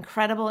full of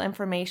incredible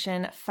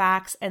information,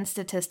 facts, and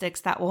statistics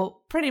that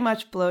will pretty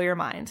much blow your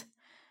mind.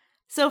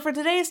 So for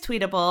today's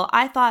Tweetable,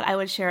 I thought I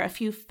would share a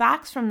few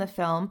facts from the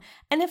film,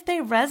 and if they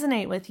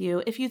resonate with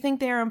you, if you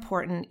think they are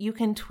important, you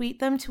can tweet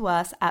them to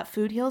us at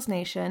Food Heals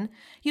Nation.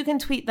 You can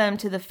tweet them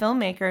to the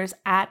filmmakers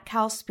at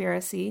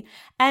Cowspiracy,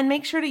 and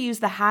make sure to use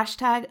the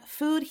hashtag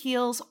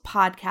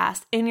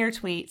FoodHealsPodcast in your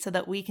tweet so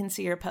that we can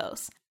see your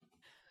posts.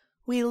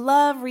 We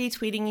love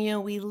retweeting you.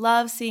 We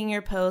love seeing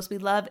your posts. We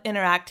love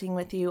interacting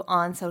with you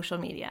on social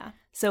media.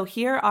 So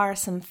here are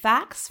some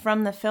facts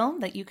from the film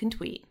that you can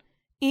tweet.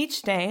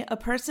 Each day, a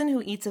person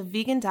who eats a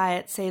vegan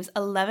diet saves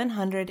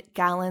 1,100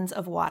 gallons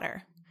of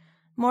water.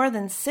 More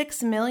than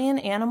 6 million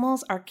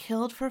animals are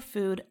killed for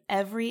food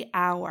every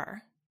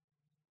hour.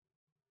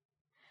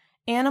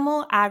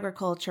 Animal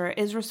agriculture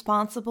is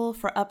responsible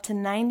for up to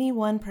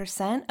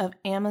 91% of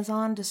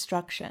Amazon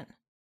destruction.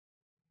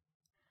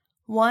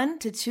 1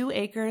 to 2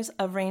 acres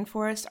of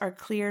rainforest are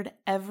cleared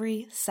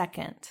every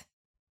second.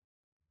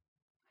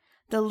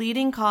 The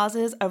leading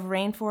causes of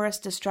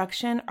rainforest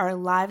destruction are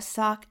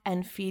livestock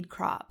and feed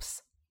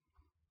crops.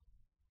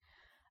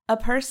 A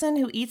person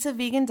who eats a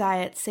vegan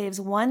diet saves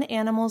 1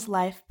 animal's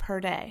life per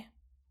day.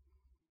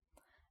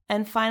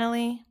 And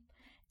finally,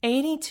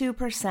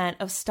 82%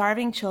 of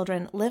starving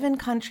children live in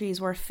countries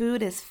where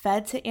food is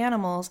fed to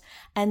animals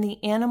and the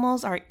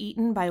animals are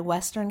eaten by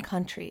Western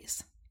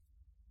countries.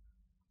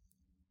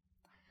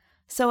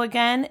 So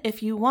again,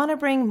 if you want to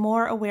bring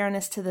more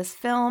awareness to this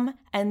film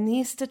and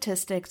these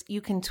statistics, you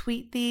can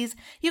tweet these.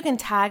 You can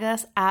tag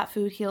us at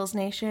Food Heals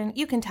Nation.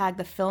 You can tag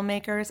the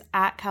filmmakers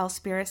at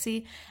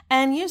Cowspiracy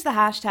and use the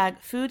hashtag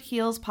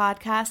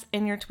FoodHealsPodcast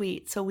in your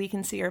tweet so we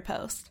can see your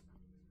post.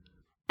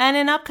 And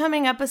in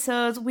upcoming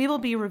episodes, we will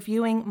be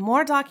reviewing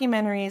more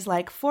documentaries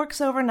like Forks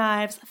Over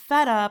Knives,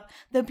 Fed Up,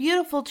 The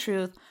Beautiful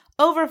Truth,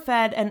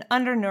 Overfed and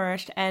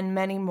Undernourished, and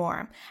many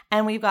more.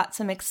 And we've got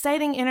some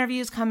exciting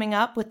interviews coming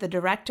up with the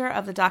director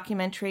of the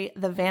documentary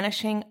The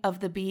Vanishing of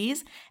the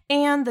Bees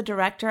and the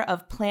director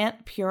of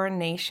Plant Pure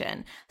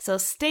Nation. So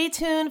stay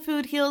tuned,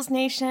 Food Heals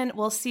Nation.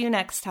 We'll see you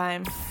next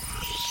time.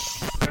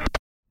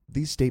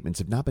 These statements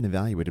have not been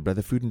evaluated by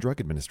the Food and Drug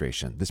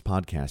Administration. This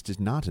podcast is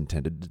not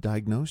intended to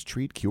diagnose,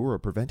 treat, cure, or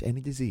prevent any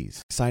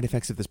disease. Side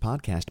effects of this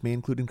podcast may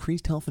include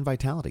increased health and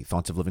vitality,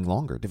 thoughts of living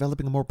longer,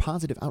 developing a more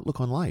positive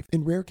outlook on life.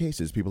 In rare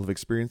cases, people have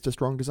experienced a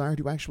strong desire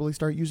to actually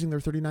start using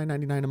their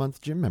 $39.99 a month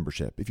gym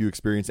membership. If you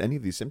experience any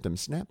of these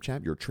symptoms,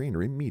 Snapchat your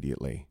trainer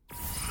immediately.